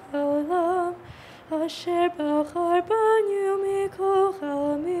melech haolam asher bachar banu mikol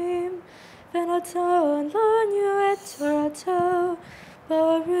ha'amim v'natan lanu et Torato.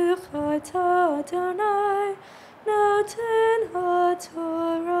 Baruch atah Adonai noten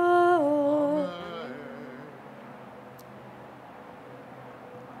haTorah.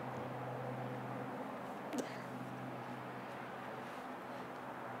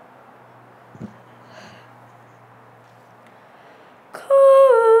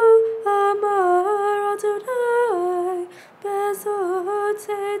 Amar Adonai bezot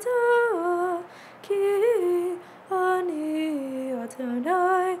eda ki ani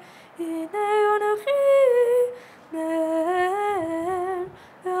Adonai hinei anochi men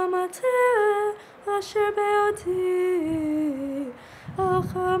amate asher beoti al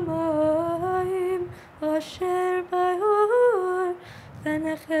chamayim asher bayor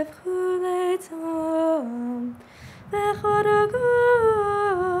v'nechevchu leitam v'choraga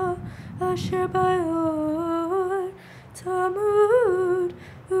asher bayor tamud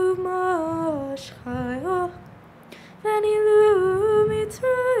u'mashchayoch v'nilu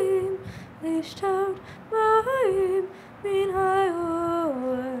mitzrayim lishtot ma'im min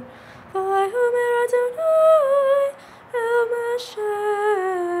hayor v'yomer Adonai el Moshe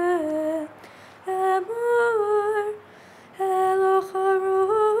emor eloch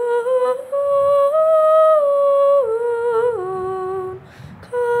Aaron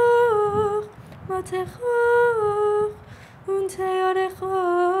koch matechoch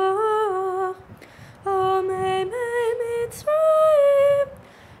unteorechoch amei mei Mitzrayim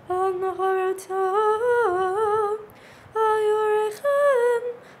al naharotam al yorechem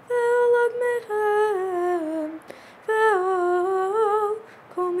ve'al admechem ve'al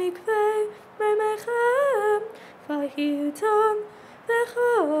kol mikvei meimechem v'hiutam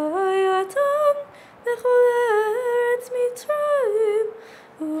v'chayatam v'chol eretz Mitzrayim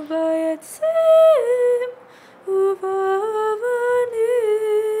u'vayetzim u'vavanim.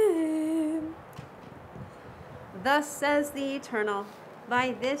 Thus says the Eternal,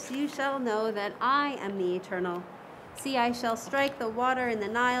 by this you shall know that I am the Eternal. See, I shall strike the water in the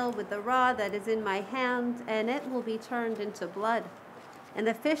Nile with the rod that is in my hand, and it will be turned into blood. And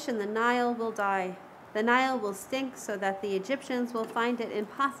the fish in the Nile will die. The Nile will stink so that the Egyptians will find it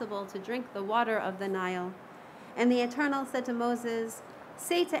impossible to drink the water of the Nile. And the Eternal said to Moses,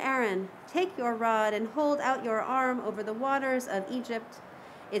 say to Aaron, take your rod and hold out your arm over the waters of Egypt,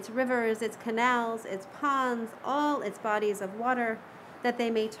 its rivers, its canals, its ponds, all its bodies of water, that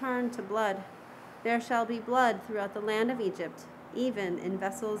they may turn to blood. There shall be blood throughout the land of Egypt, even in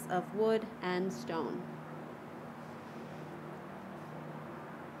vessels of wood and stone.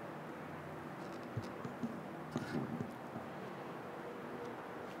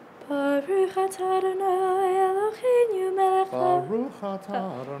 Baruch atah Adonai Eloheinu melech haolam. Baruch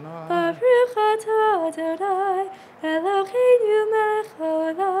atah Adonai. Baruch atah Adonai Eloheinu melech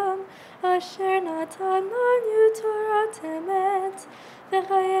haolam asher natan lanu Torat emet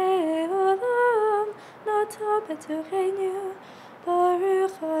v'chayei olam nata b'tocheinu.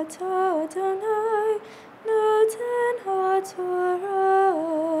 Baruch atah Adonai noten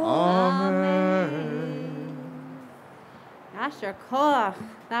haTorah. Amen. Asher Koach.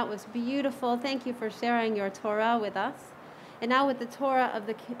 That was beautiful. Thank you for sharing your Torah with us. And now with the Torah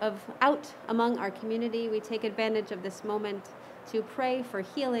of out among our community, we take advantage of this moment to pray for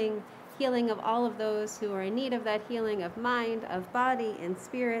healing of all of those who are in need of that healing of mind, of body, and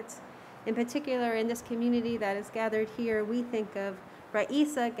spirit. In particular, in this community that is gathered here, we think of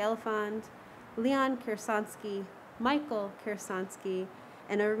Raisa Gelfand, Leon Kirsansky, Michael Kirsansky,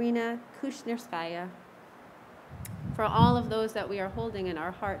 and Irina Kushnirskaya. For all of those that we are holding in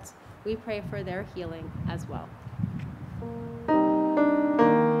our hearts, we pray for their healing as well.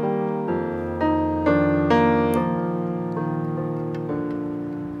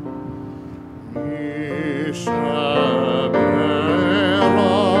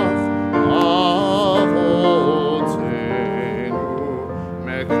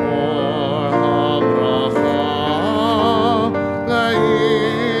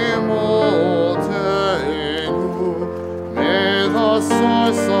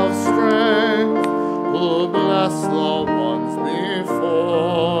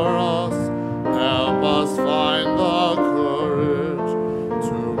 Find the courage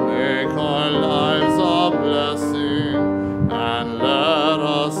to make our lives a blessing.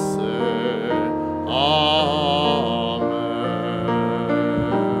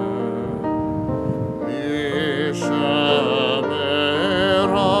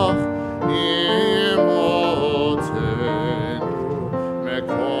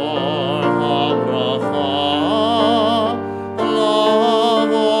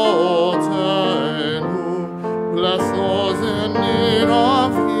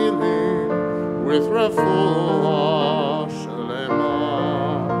 with refuah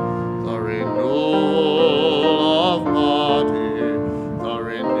shlema, the renewal of body, the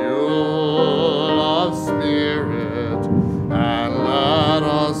renewal of spirit, and let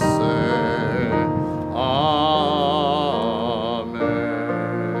us say, Amen.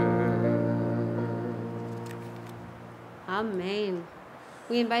 Amen.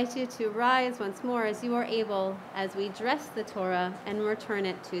 We invite you to rise once more as you are able as we dress the Torah and return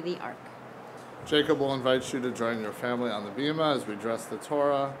it to the ark. Jacob will invite you to join your family on the bima as we dress the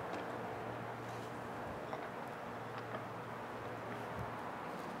Torah.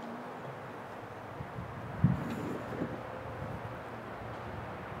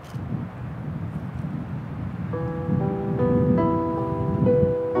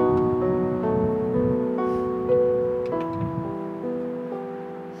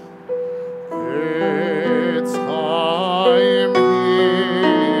 It's time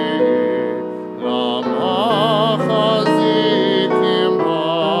here, lama chazikim ba,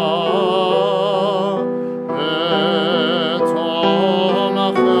 betom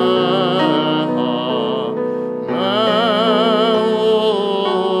acheha,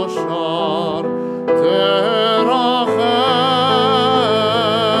 meushar deracheha,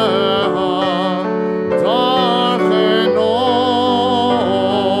 darchenom,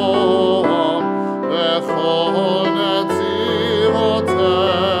 bechol netzivoteha,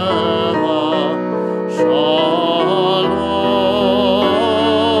 shalom,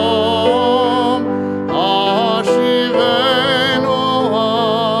 hashivenu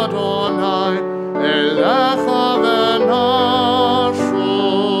Adonai, elecha v'nashuva,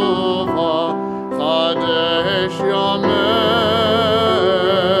 chadesh yameinu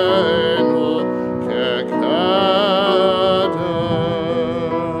kekedem.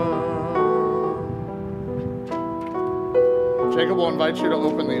 Jacob will invite you to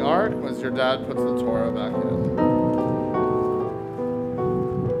open the ark as your dad puts the Torah back in.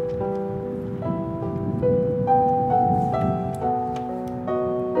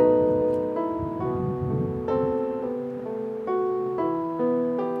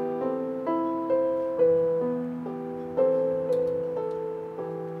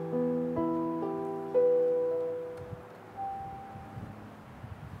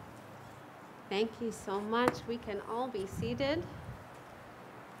 Thank you so much. We can all be seated.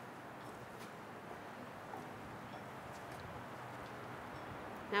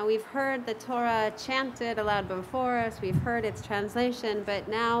 Now we've heard the Torah chanted aloud before us. We've heard its translation, but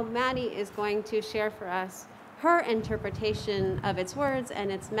now Maddie is going to share for us her interpretation of its words and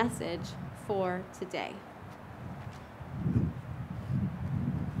its message for today.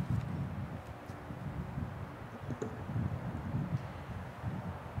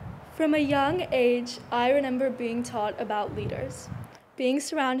 From a young age, I remember being taught about leaders, being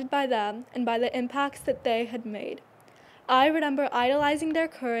surrounded by them and by the impacts that they had made. I remember idolizing their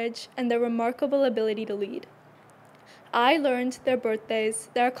courage and their remarkable ability to lead. I learned their birthdays,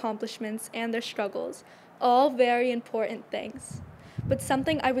 their accomplishments, and their struggles, all very important things. But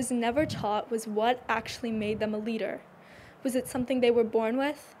something I was never taught was what actually made them a leader. Was it something they were born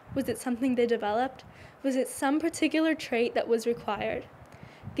with? Was it something they developed? Was it some particular trait that was required?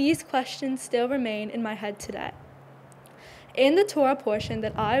 These questions still remain in my head today. In the Torah portion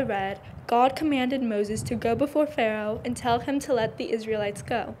that I read, God commanded Moses to go before Pharaoh and tell him to let the Israelites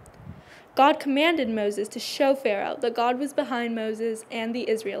go. God commanded Moses to show Pharaoh that God was behind Moses and the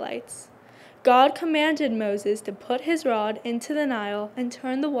Israelites. God commanded Moses to put his rod into the Nile and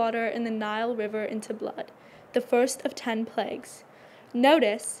turn the water in the Nile River into blood, the first of 10 plagues.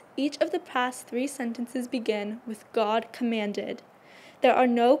 Notice, each of the past 3 sentences begin with God commanded. There are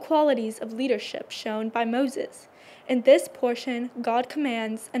no qualities of leadership shown by Moses. In this portion, God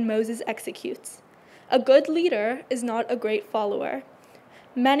commands and Moses executes. A good leader is not a great follower.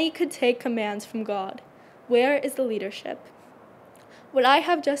 Many could take commands from God. Where is the leadership? What I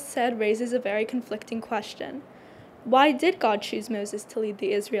have just said raises a very conflicting question. Why did God choose Moses to lead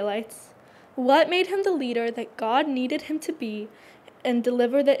the Israelites? What made him the leader that God needed him to be and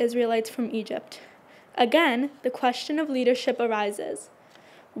deliver the Israelites from Egypt? Again, the question of leadership arises.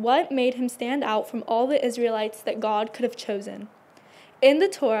 What made him stand out from all the Israelites that God could have chosen? In the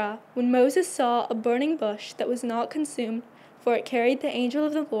Torah, when Moses saw a burning bush that was not consumed, for it carried the angel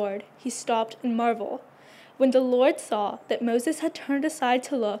of the Lord, he stopped in marvel. When the Lord saw that Moses had turned aside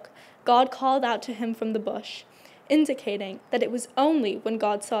to look, God called out to him from the bush, indicating that it was only when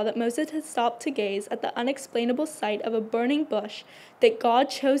God saw that Moses had stopped to gaze at the unexplainable sight of a burning bush that God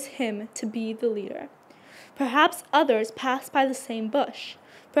chose him to be the leader. Perhaps others passed by the same bush.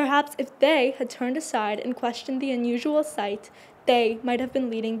 Perhaps if they had turned aside and questioned the unusual sight, they might have been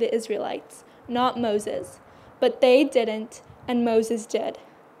leading the Israelites. not Moses. But they didn't, and Moses did.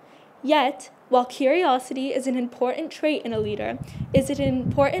 Yet, while curiosity is an important trait in a leader, is it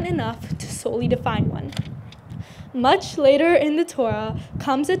important enough to solely define one? Much later in the Torah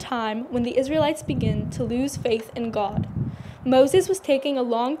comes a time when the Israelites begin to lose faith in God. Moses was taking a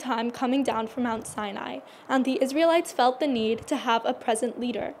long time coming down from Mount Sinai, and the Israelites felt the need to have a present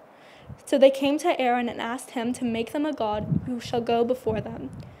leader. So they came to Aaron and asked him to make them a god who shall go before them.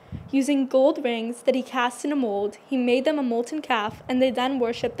 Using gold rings that he cast in a mold, he made them a molten calf, and they then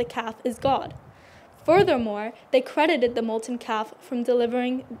worshipped the calf as God. Furthermore, they credited the molten calf from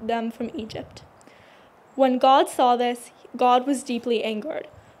delivering them from Egypt. When God saw this, God was deeply angered.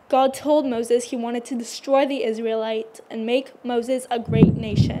 God told Moses he wanted to destroy the Israelites and make Moses a great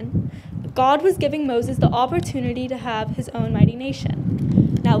nation. God was giving Moses the opportunity to have his own mighty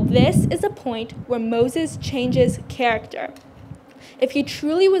nation. Now this is a point where Moses changes character. If he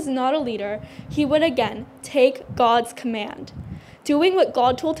truly was not a leader, he would again take God's command. Doing what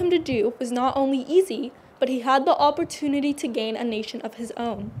God told him to do was not only easy, but he had the opportunity to gain a nation of his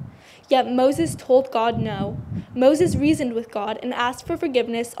own. Yet Moses told God no. Moses reasoned with God and asked for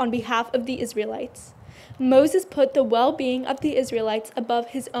forgiveness on behalf of the Israelites. Moses put the well-being of the Israelites above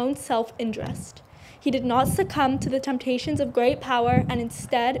his own self-interest. He did not succumb to the temptations of great power and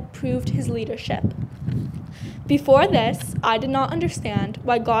instead proved his leadership. Before this, I did not understand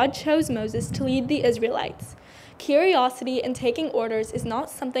why God chose Moses to lead the Israelites. Curiosity and taking orders is not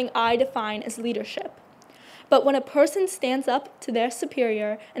something I define as leadership. But when a person stands up to their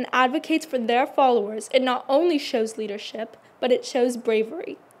superior and advocates for their followers, it not only shows leadership, but it shows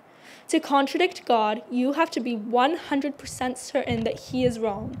bravery. To contradict God, you have to be 100% certain that he is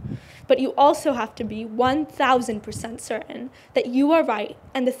wrong. But you also have to be 1,000% certain that you are right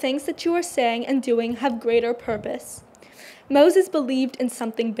and the things that you are saying and doing have greater purpose. Moses believed in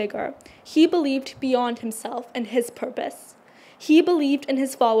something bigger. He believed beyond himself and his purpose. He believed in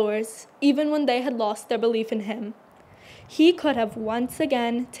his followers, even when they had lost their belief in him. He could have once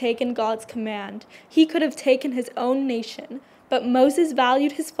again taken God's command. He could have taken his own nation, but Moses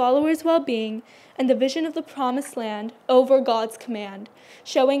valued his followers' well-being and the vision of the promised land over God's command,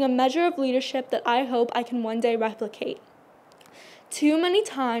 showing a measure of leadership that I hope I can one day replicate. Too many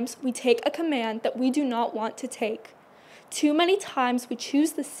times we take a command that we do not want to take. Too many times we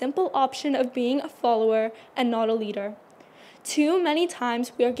choose the simple option of being a follower and not a leader. Too many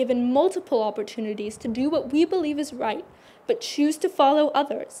times we are given multiple opportunities to do what we believe is right, but choose to follow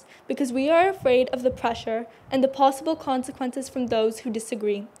others because we are afraid of the pressure and the possible consequences from those who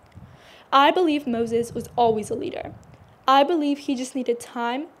disagree. I believe Moses was always a leader. I believe he just needed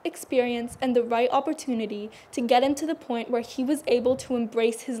time, experience, and the right opportunity to get him to the point where he was able to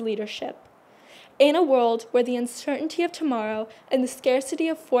embrace his leadership. In a world where the uncertainty of tomorrow and the scarcity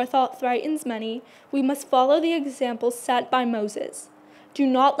of forethought threatens many, we must follow the example set by Moses. Do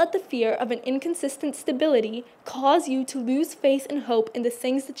not let the fear of an inconsistent stability cause you to lose faith and hope in the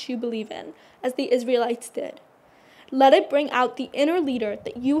things that you believe in, as the Israelites did. Let it bring out the inner leader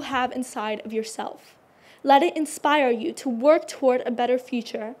that you have inside of yourself. Let it inspire you to work toward a better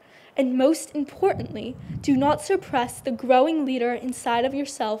future. And most importantly, do not suppress the growing leader inside of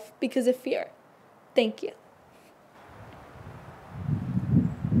yourself because of fear. Thank you.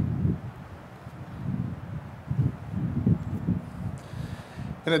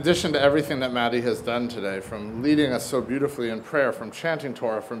 In addition to everything that Maddie has done today, from leading us so beautifully in prayer, from chanting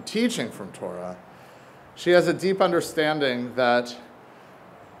Torah, from teaching from Torah, she has a deep understanding that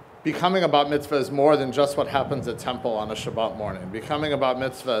becoming a bat mitzvah is more than just what happens at temple on a Shabbat morning. Becoming a bat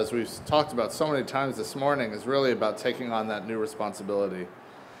mitzvah, as we've talked about so many times this morning, is really about taking on that new responsibility.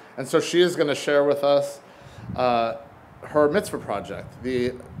 And so she is going to share with us her mitzvah project,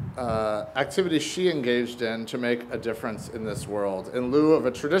 the activity she engaged in to make a difference in this world. In lieu of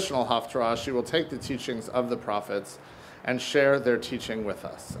a traditional haftarah, she will take the teachings of the prophets and share their teaching with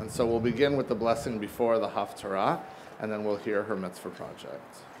us. And so we'll begin with the blessing before the haftarah, and then we'll hear her mitzvah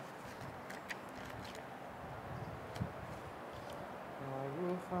project.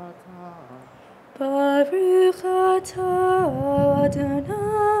 Baruch atah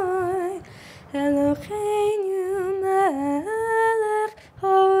Adonai Eloheinu melech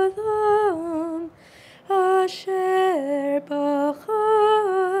haolam asher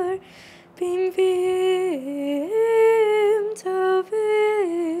bachar b'nviim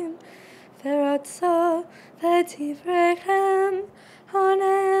tovim v'ratzah v'tivrechem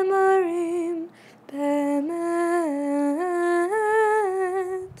hane'emarim be'emet.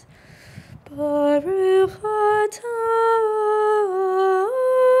 Baruch atah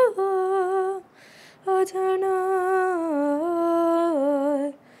Adonai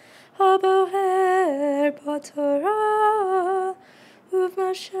Habohem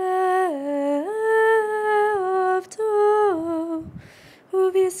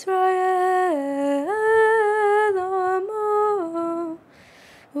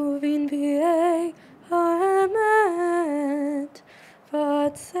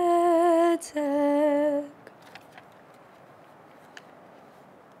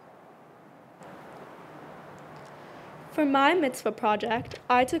For my mitzvah project,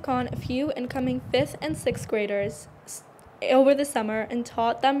 I took on a few incoming 5th and 6th graders over the summer and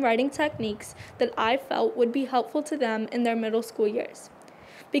taught them writing techniques that I felt would be helpful to them in their middle school years.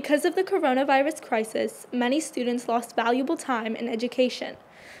 Because of the coronavirus crisis, many students lost valuable time in education.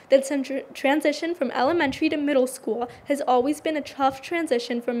 The transition from elementary to middle school has always been a tough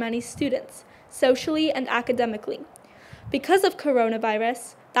transition for many students, socially and academically. Because of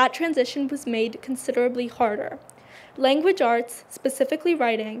coronavirus, that transition was made considerably harder. Language arts, specifically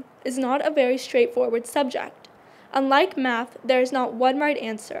writing, is not a very straightforward subject. Unlike math, there is not one right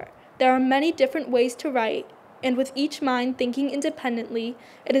answer. There are many different ways to write, and with each mind thinking independently,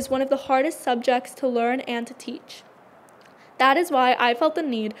 it is one of the hardest subjects to learn and to teach. That is why I felt the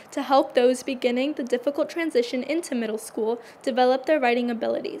need to help those beginning the difficult transition into middle school develop their writing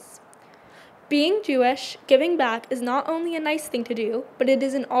abilities. Being Jewish, giving back is not only a nice thing to do, but it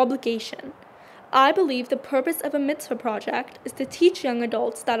is an obligation. I believe the purpose of a mitzvah project is to teach young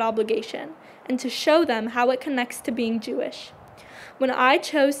adults that obligation and to show them how it connects to being Jewish. When I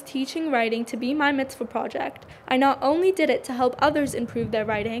chose teaching writing to be my mitzvah project, I not only did it to help others improve their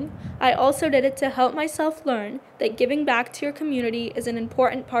writing, I also did it to help myself learn that giving back to your community is an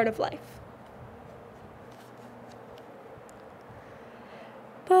important part of life.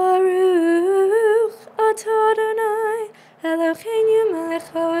 Baruch atah Adonai Eloheinu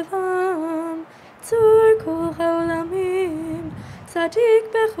melech haolam tzur kol haolamim tzadik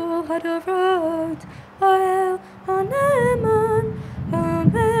bechol hadorot ha'el ha'ne'eman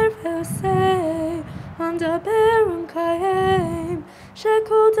ha'omer ve'oseh ha'medaber u'mekayem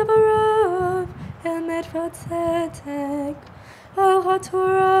shekol davarav emet v'tzedek al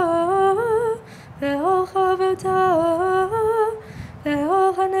haTorah ve'al chavodah ve'al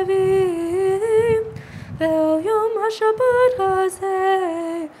hanevim ve'al yom ha'shabbat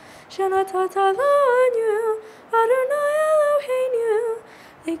hazeh שנתת לנו אדוני אלוהינו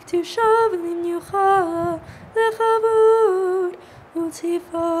לקדושה ולמנוחה לכבוד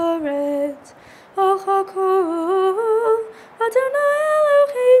ולתפארת לך כל אדוני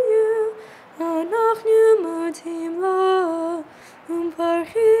אלוהינו אנחנו מודים לו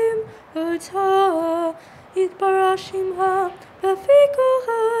ומברכים אותו יתברך שמך בפי כל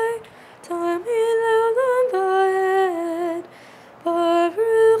חי תמיד לעולם ועד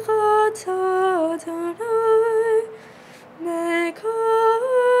Baruch atah Adonai Mekadesh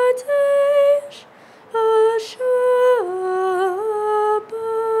HaShabbat.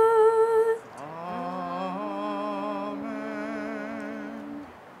 Amen.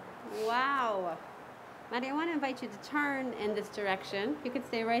 Wow. Maddie, I want to invite you to turn in this direction. You could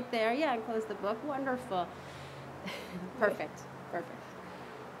stay right there. Yeah, and close the book. Wonderful. Perfect.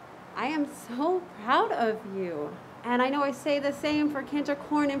 I am so proud of you. And I know I say the same for Cantor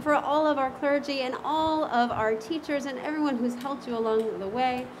Corn and for all of our clergy and all of our teachers and everyone who's helped you along the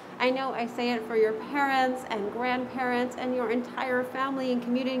way. I know I say it for your parents and grandparents and your entire family and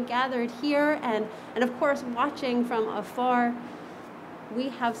community gathered here and of course watching from afar. We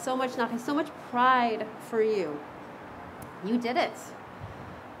have so much pride for you. You did it.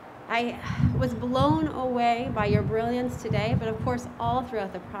 I was blown away by your brilliance today, but of course all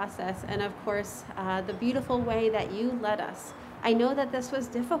throughout the process, and of course the beautiful way that you led us. I know that this was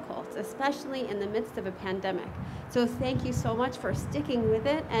difficult, especially in the midst of a pandemic. So thank you so much for sticking with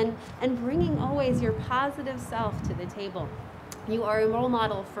it and bringing always your positive self to the table. You are a role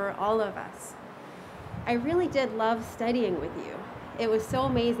model for all of us. I really did love studying with you. It was so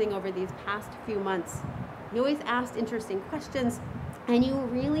amazing over these past few months. You always asked interesting questions, and you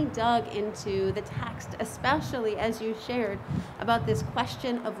really dug into the text, especially as you shared about this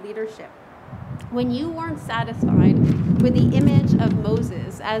question of leadership. When you weren't satisfied with the image of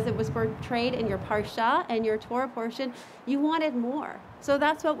Moses as it was portrayed in your Parsha and your Torah portion, you wanted more. So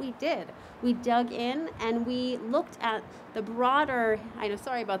that's what we did. We dug in and we looked at the broader,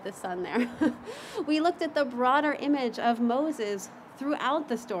 sorry about the sun there. We looked at the broader image of Moses throughout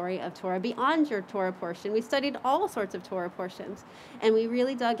the story of Torah, beyond your Torah portion. We studied all sorts of Torah portions, and we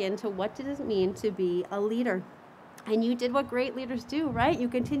really dug into what does it mean to be a leader. And you did what great leaders do, right? You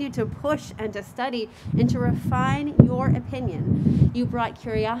continued to push and to study and to refine your opinion. You brought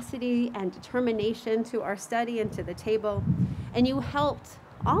curiosity and determination to our study and to the table, and you helped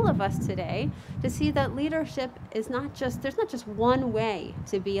all of us today to see that leadership is there's not just one way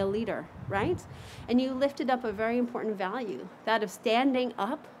to be a leader, right? And you lifted up a very important value, that of standing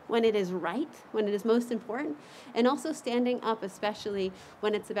up when it is right, when it is most important, and also standing up especially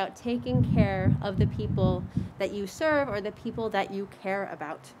when it's about taking care of the people that you serve or the people that you care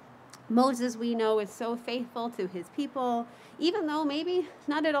about. Moses, we know, is so faithful to his people, even though maybe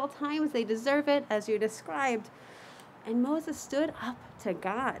not at all times they deserve it, as you described. And Moses stood up to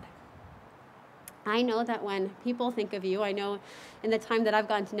God. I know that when people think of you, I know in the time that I've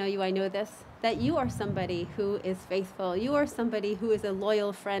gotten to know you, I know this, that you are somebody who is faithful. You are somebody who is a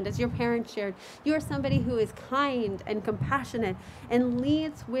loyal friend. As your parents shared, you are somebody who is kind and compassionate and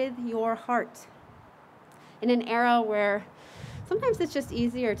leads with your heart. In an era where sometimes it's just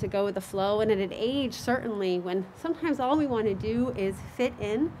easier to go with the flow, and at an age, certainly, when sometimes all we want to do is fit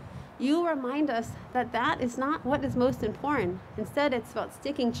in, you remind us that that is not what is most important. Instead, it's about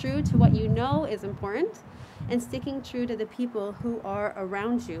sticking true to what you know is important and sticking true to the people who are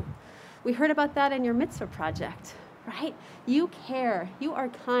around you. We heard about that in your mitzvah project, right? You care, you are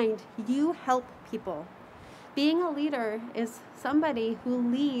kind, you help people. Being a leader is somebody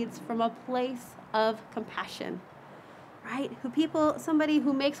who leads from a place of compassion, right? Somebody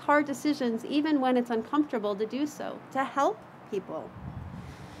who makes hard decisions even when it's uncomfortable to do so, to help people.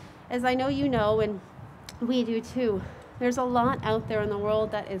 As I know you know, and we do too, there's a lot out there in the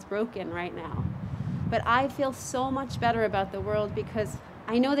world that is broken right now. But I feel so much better about the world because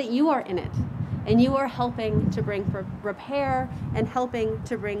I know that you are in it, and you are helping to bring repair and helping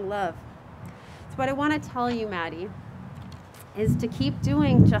to bring love. So what I want to tell you, Maddie, is to keep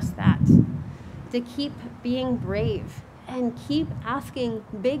doing just that, to keep being brave, and keep asking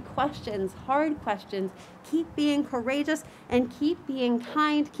big questions, hard questions. Keep being courageous and keep being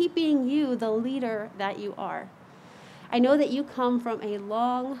kind. Keep being you, the leader that you are. I know that you come from a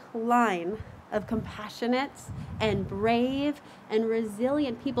long line of compassionate and brave and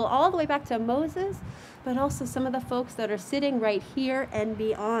resilient people, all the way back to Moses, but also some of the folks that are sitting right here and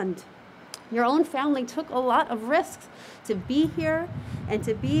beyond. Your own family took a lot of risks to be here and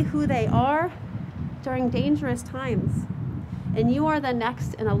to be who they are during dangerous times. And you are the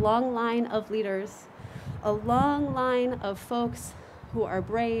next in a long line of leaders, a long line of folks who are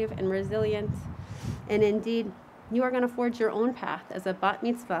brave and resilient. And indeed, you are going to forge your own path as a bat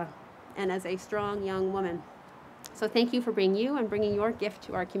mitzvah and as a strong young woman. So thank you for being you and bringing your gift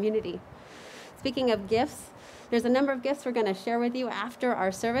to our community. Speaking of gifts, there's a number of gifts we're going to share with you after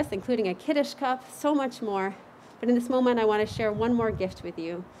our service, including a Kiddush cup, so much more. But in this moment, I want to share one more gift with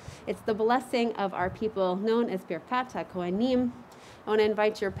you. It's the blessing of our people, known as Birkat HaKohanim. I want to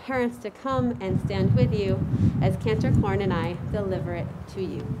invite your parents to come and stand with you as Cantor Korn and I deliver it to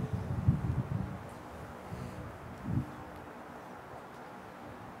you.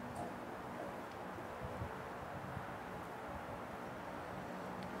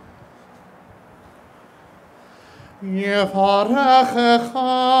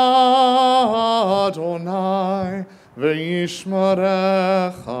 Yevarechecha Adonai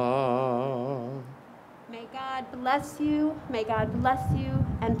v'yishmerecha. May God bless you,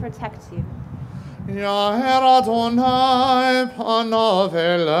 and protect you. Yaher Adonai panav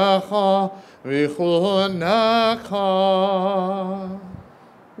elecha v'chunecha.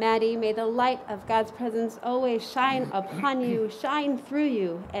 Maddie, may the light of God's presence always shine upon you, shine through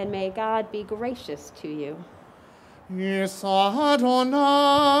you, and may God be gracious to you. Yisa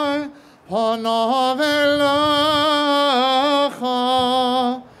Adonai panav elecha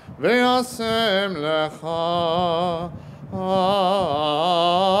v'yasem lecha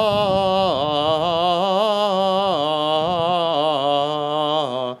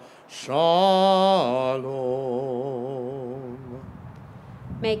shalom.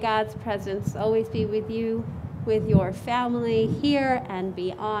 May God's presence always be with you, with your family here and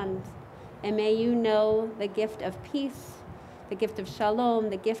beyond. And may you know the gift of peace, the gift of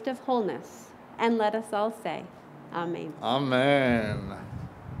shalom, the gift of wholeness. And let us all say, Amen. Amen.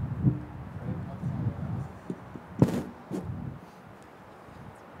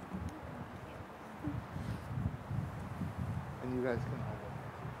 And you guys can hold it.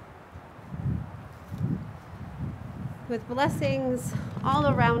 With blessings all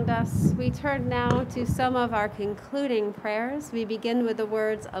around us, we turn now to some of our concluding prayers. We begin with the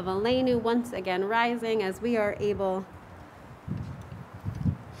words of Aleinu, once again rising as we are able.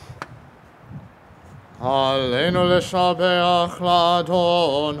 Aleinu leshabeach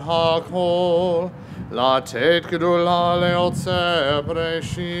ladon hakol, latet gedula leotze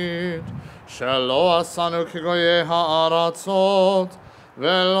breshit, shelo asanu kigoye ha'aratzot,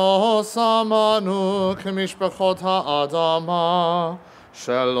 ולא שמנו כמשפחות האדמה,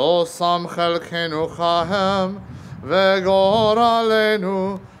 שלא שם חלקנו כהם,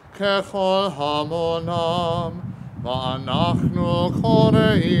 וגורלנו ככל המונם. ואנחנו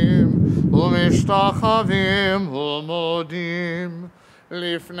קוראים ומשתחווים ומודים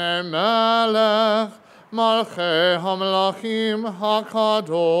לפני מלך מלכי המלכים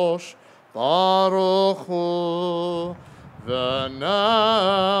הקדוש, ברוך הוא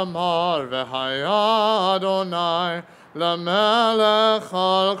ונאמר והיה אדוני למלך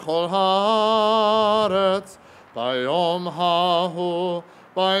על כל הארץ ביום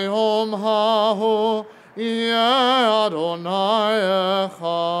ההוא יהיה אדוני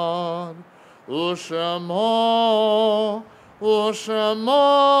אחד ושמו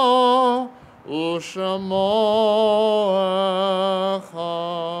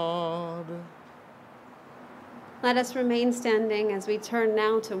אחד. Let us remain standing as we turn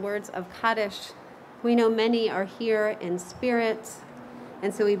now to words of Kaddish. We know many are here in spirit,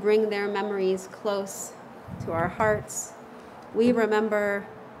 and so we bring their memories close to our hearts. We remember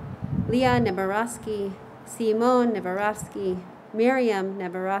Leah Nebarovsky, Simon Nebarovsky, Miriam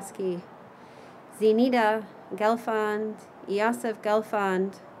Nebarovsky, Zenita Gelfand, Yosef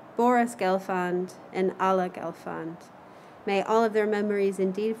Gelfand, Boris Gelfand, and Alla Gelfand. May all of their memories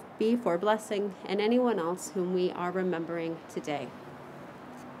indeed be for blessing and anyone else whom we are remembering today.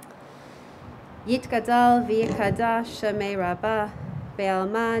 Yitgadal v'yikadash shemei rabbah,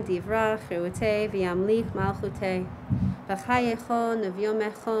 ve'alma divra chirutei v'yamlik malchutei, v'chayechon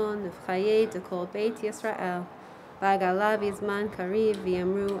v'yomechon v'chayei dekol beit Yisrael, v'agala v'zman kariv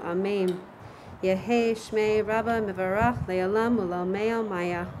v'yamru amen. Yehei shmei rabbah mevarach le'olam u'l'olmei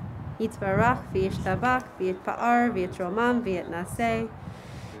maya. Yitbarach v'yishtabach v'yitpa'ar v'yitromam v'yitnaseh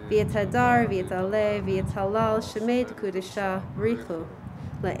v'yithadar v'yitaleh v'yithalal shemei dekudisha b'richu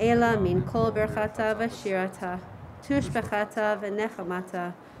le'ela min kol berchata v'shirata tush bechata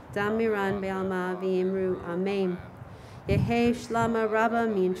v'nechamata dam miran be'alma v'yimru amen. Yehei shlama rabba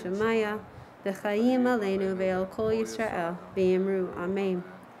min shemaya v'chayim aleinu ve'el kol Yisrael v'yimru amen.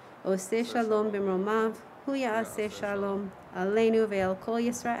 Oseh shalom b'mromav hu ya'aseh shalom Aleinu ve'el kol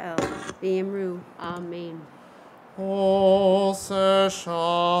Yisrael v'yimru amen. Oseh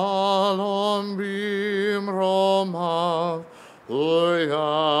shalom b'mromav hu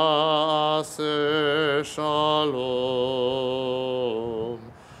ya'aseh shalom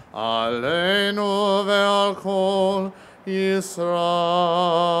Aleinu ve'el kol Yisrael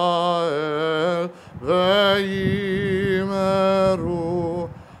v'yimru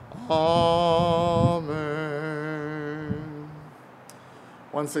amen.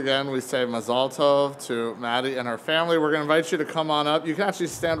 Once again, we say Mazal Tov to Maddie and her family. We're going to invite you to come on up. You can actually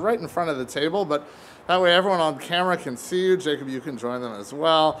stand right in front of the table, but that way everyone on camera can see you. Jacob, you can join them as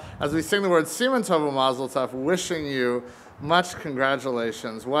well. As we sing the word Siman Tov u'Mazel Tov, wishing you much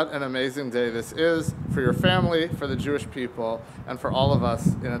congratulations. What an amazing day this is for your family, for the Jewish people, and for all of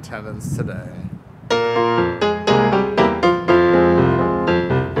us in attendance today.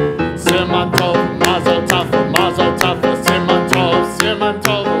 Siman Tov u'Mazel Tov u'Mazel Tov Siman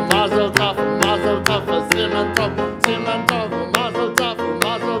Tov u'Mazel Tov u'Mazel Tov Siman Tov u'Mazel Tov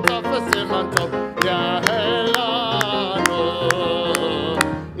u'Mazel Tov Siman Tov Yahelanu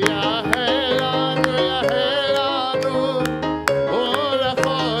Yahelanu Yahelanu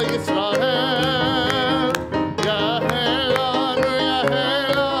Ulecho Yisrael Yahelanu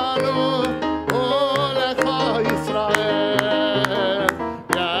Yahelanu Ulecho Yisrael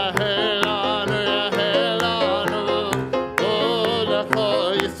Yahelanu Yahelanu Ulecho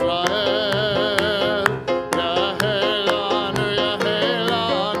Yisrael Yahelanu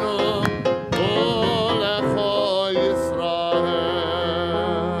Yahelanu Ulecho Yisrael.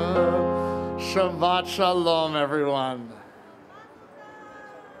 Shabbat Shalom, everyone.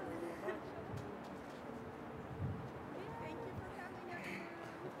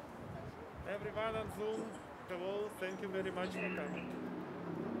 Everyone on Zoom, hello, thank you very much for coming.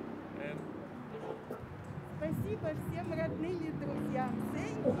 And Спасибо всем родным и друзьям.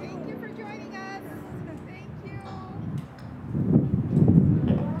 Thank you for joining us. Thank you.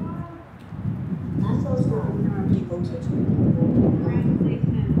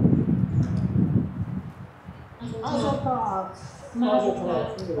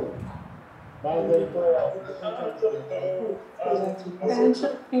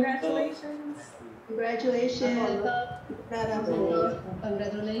 Congratulations. Congratulations.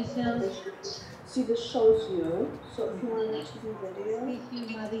 Congratulations. See, this shows you. So if you want to watch the video,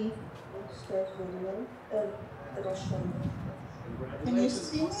 start video, it'll show you. Can you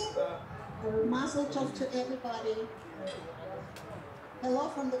see me? Mazel tov to everybody. Hello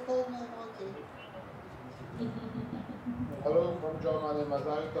from the cold Milwaukee. Hello from Germany,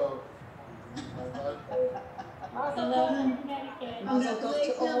 Mazal Tov. Hello from Connecticut. Mazel tov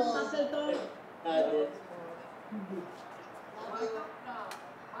to all. Mazel tov.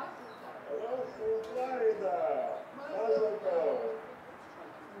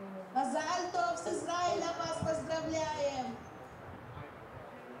 Mazal tov с Израиля, вас поздравляем.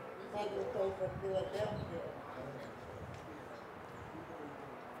 Mazel tov from Philadelphia.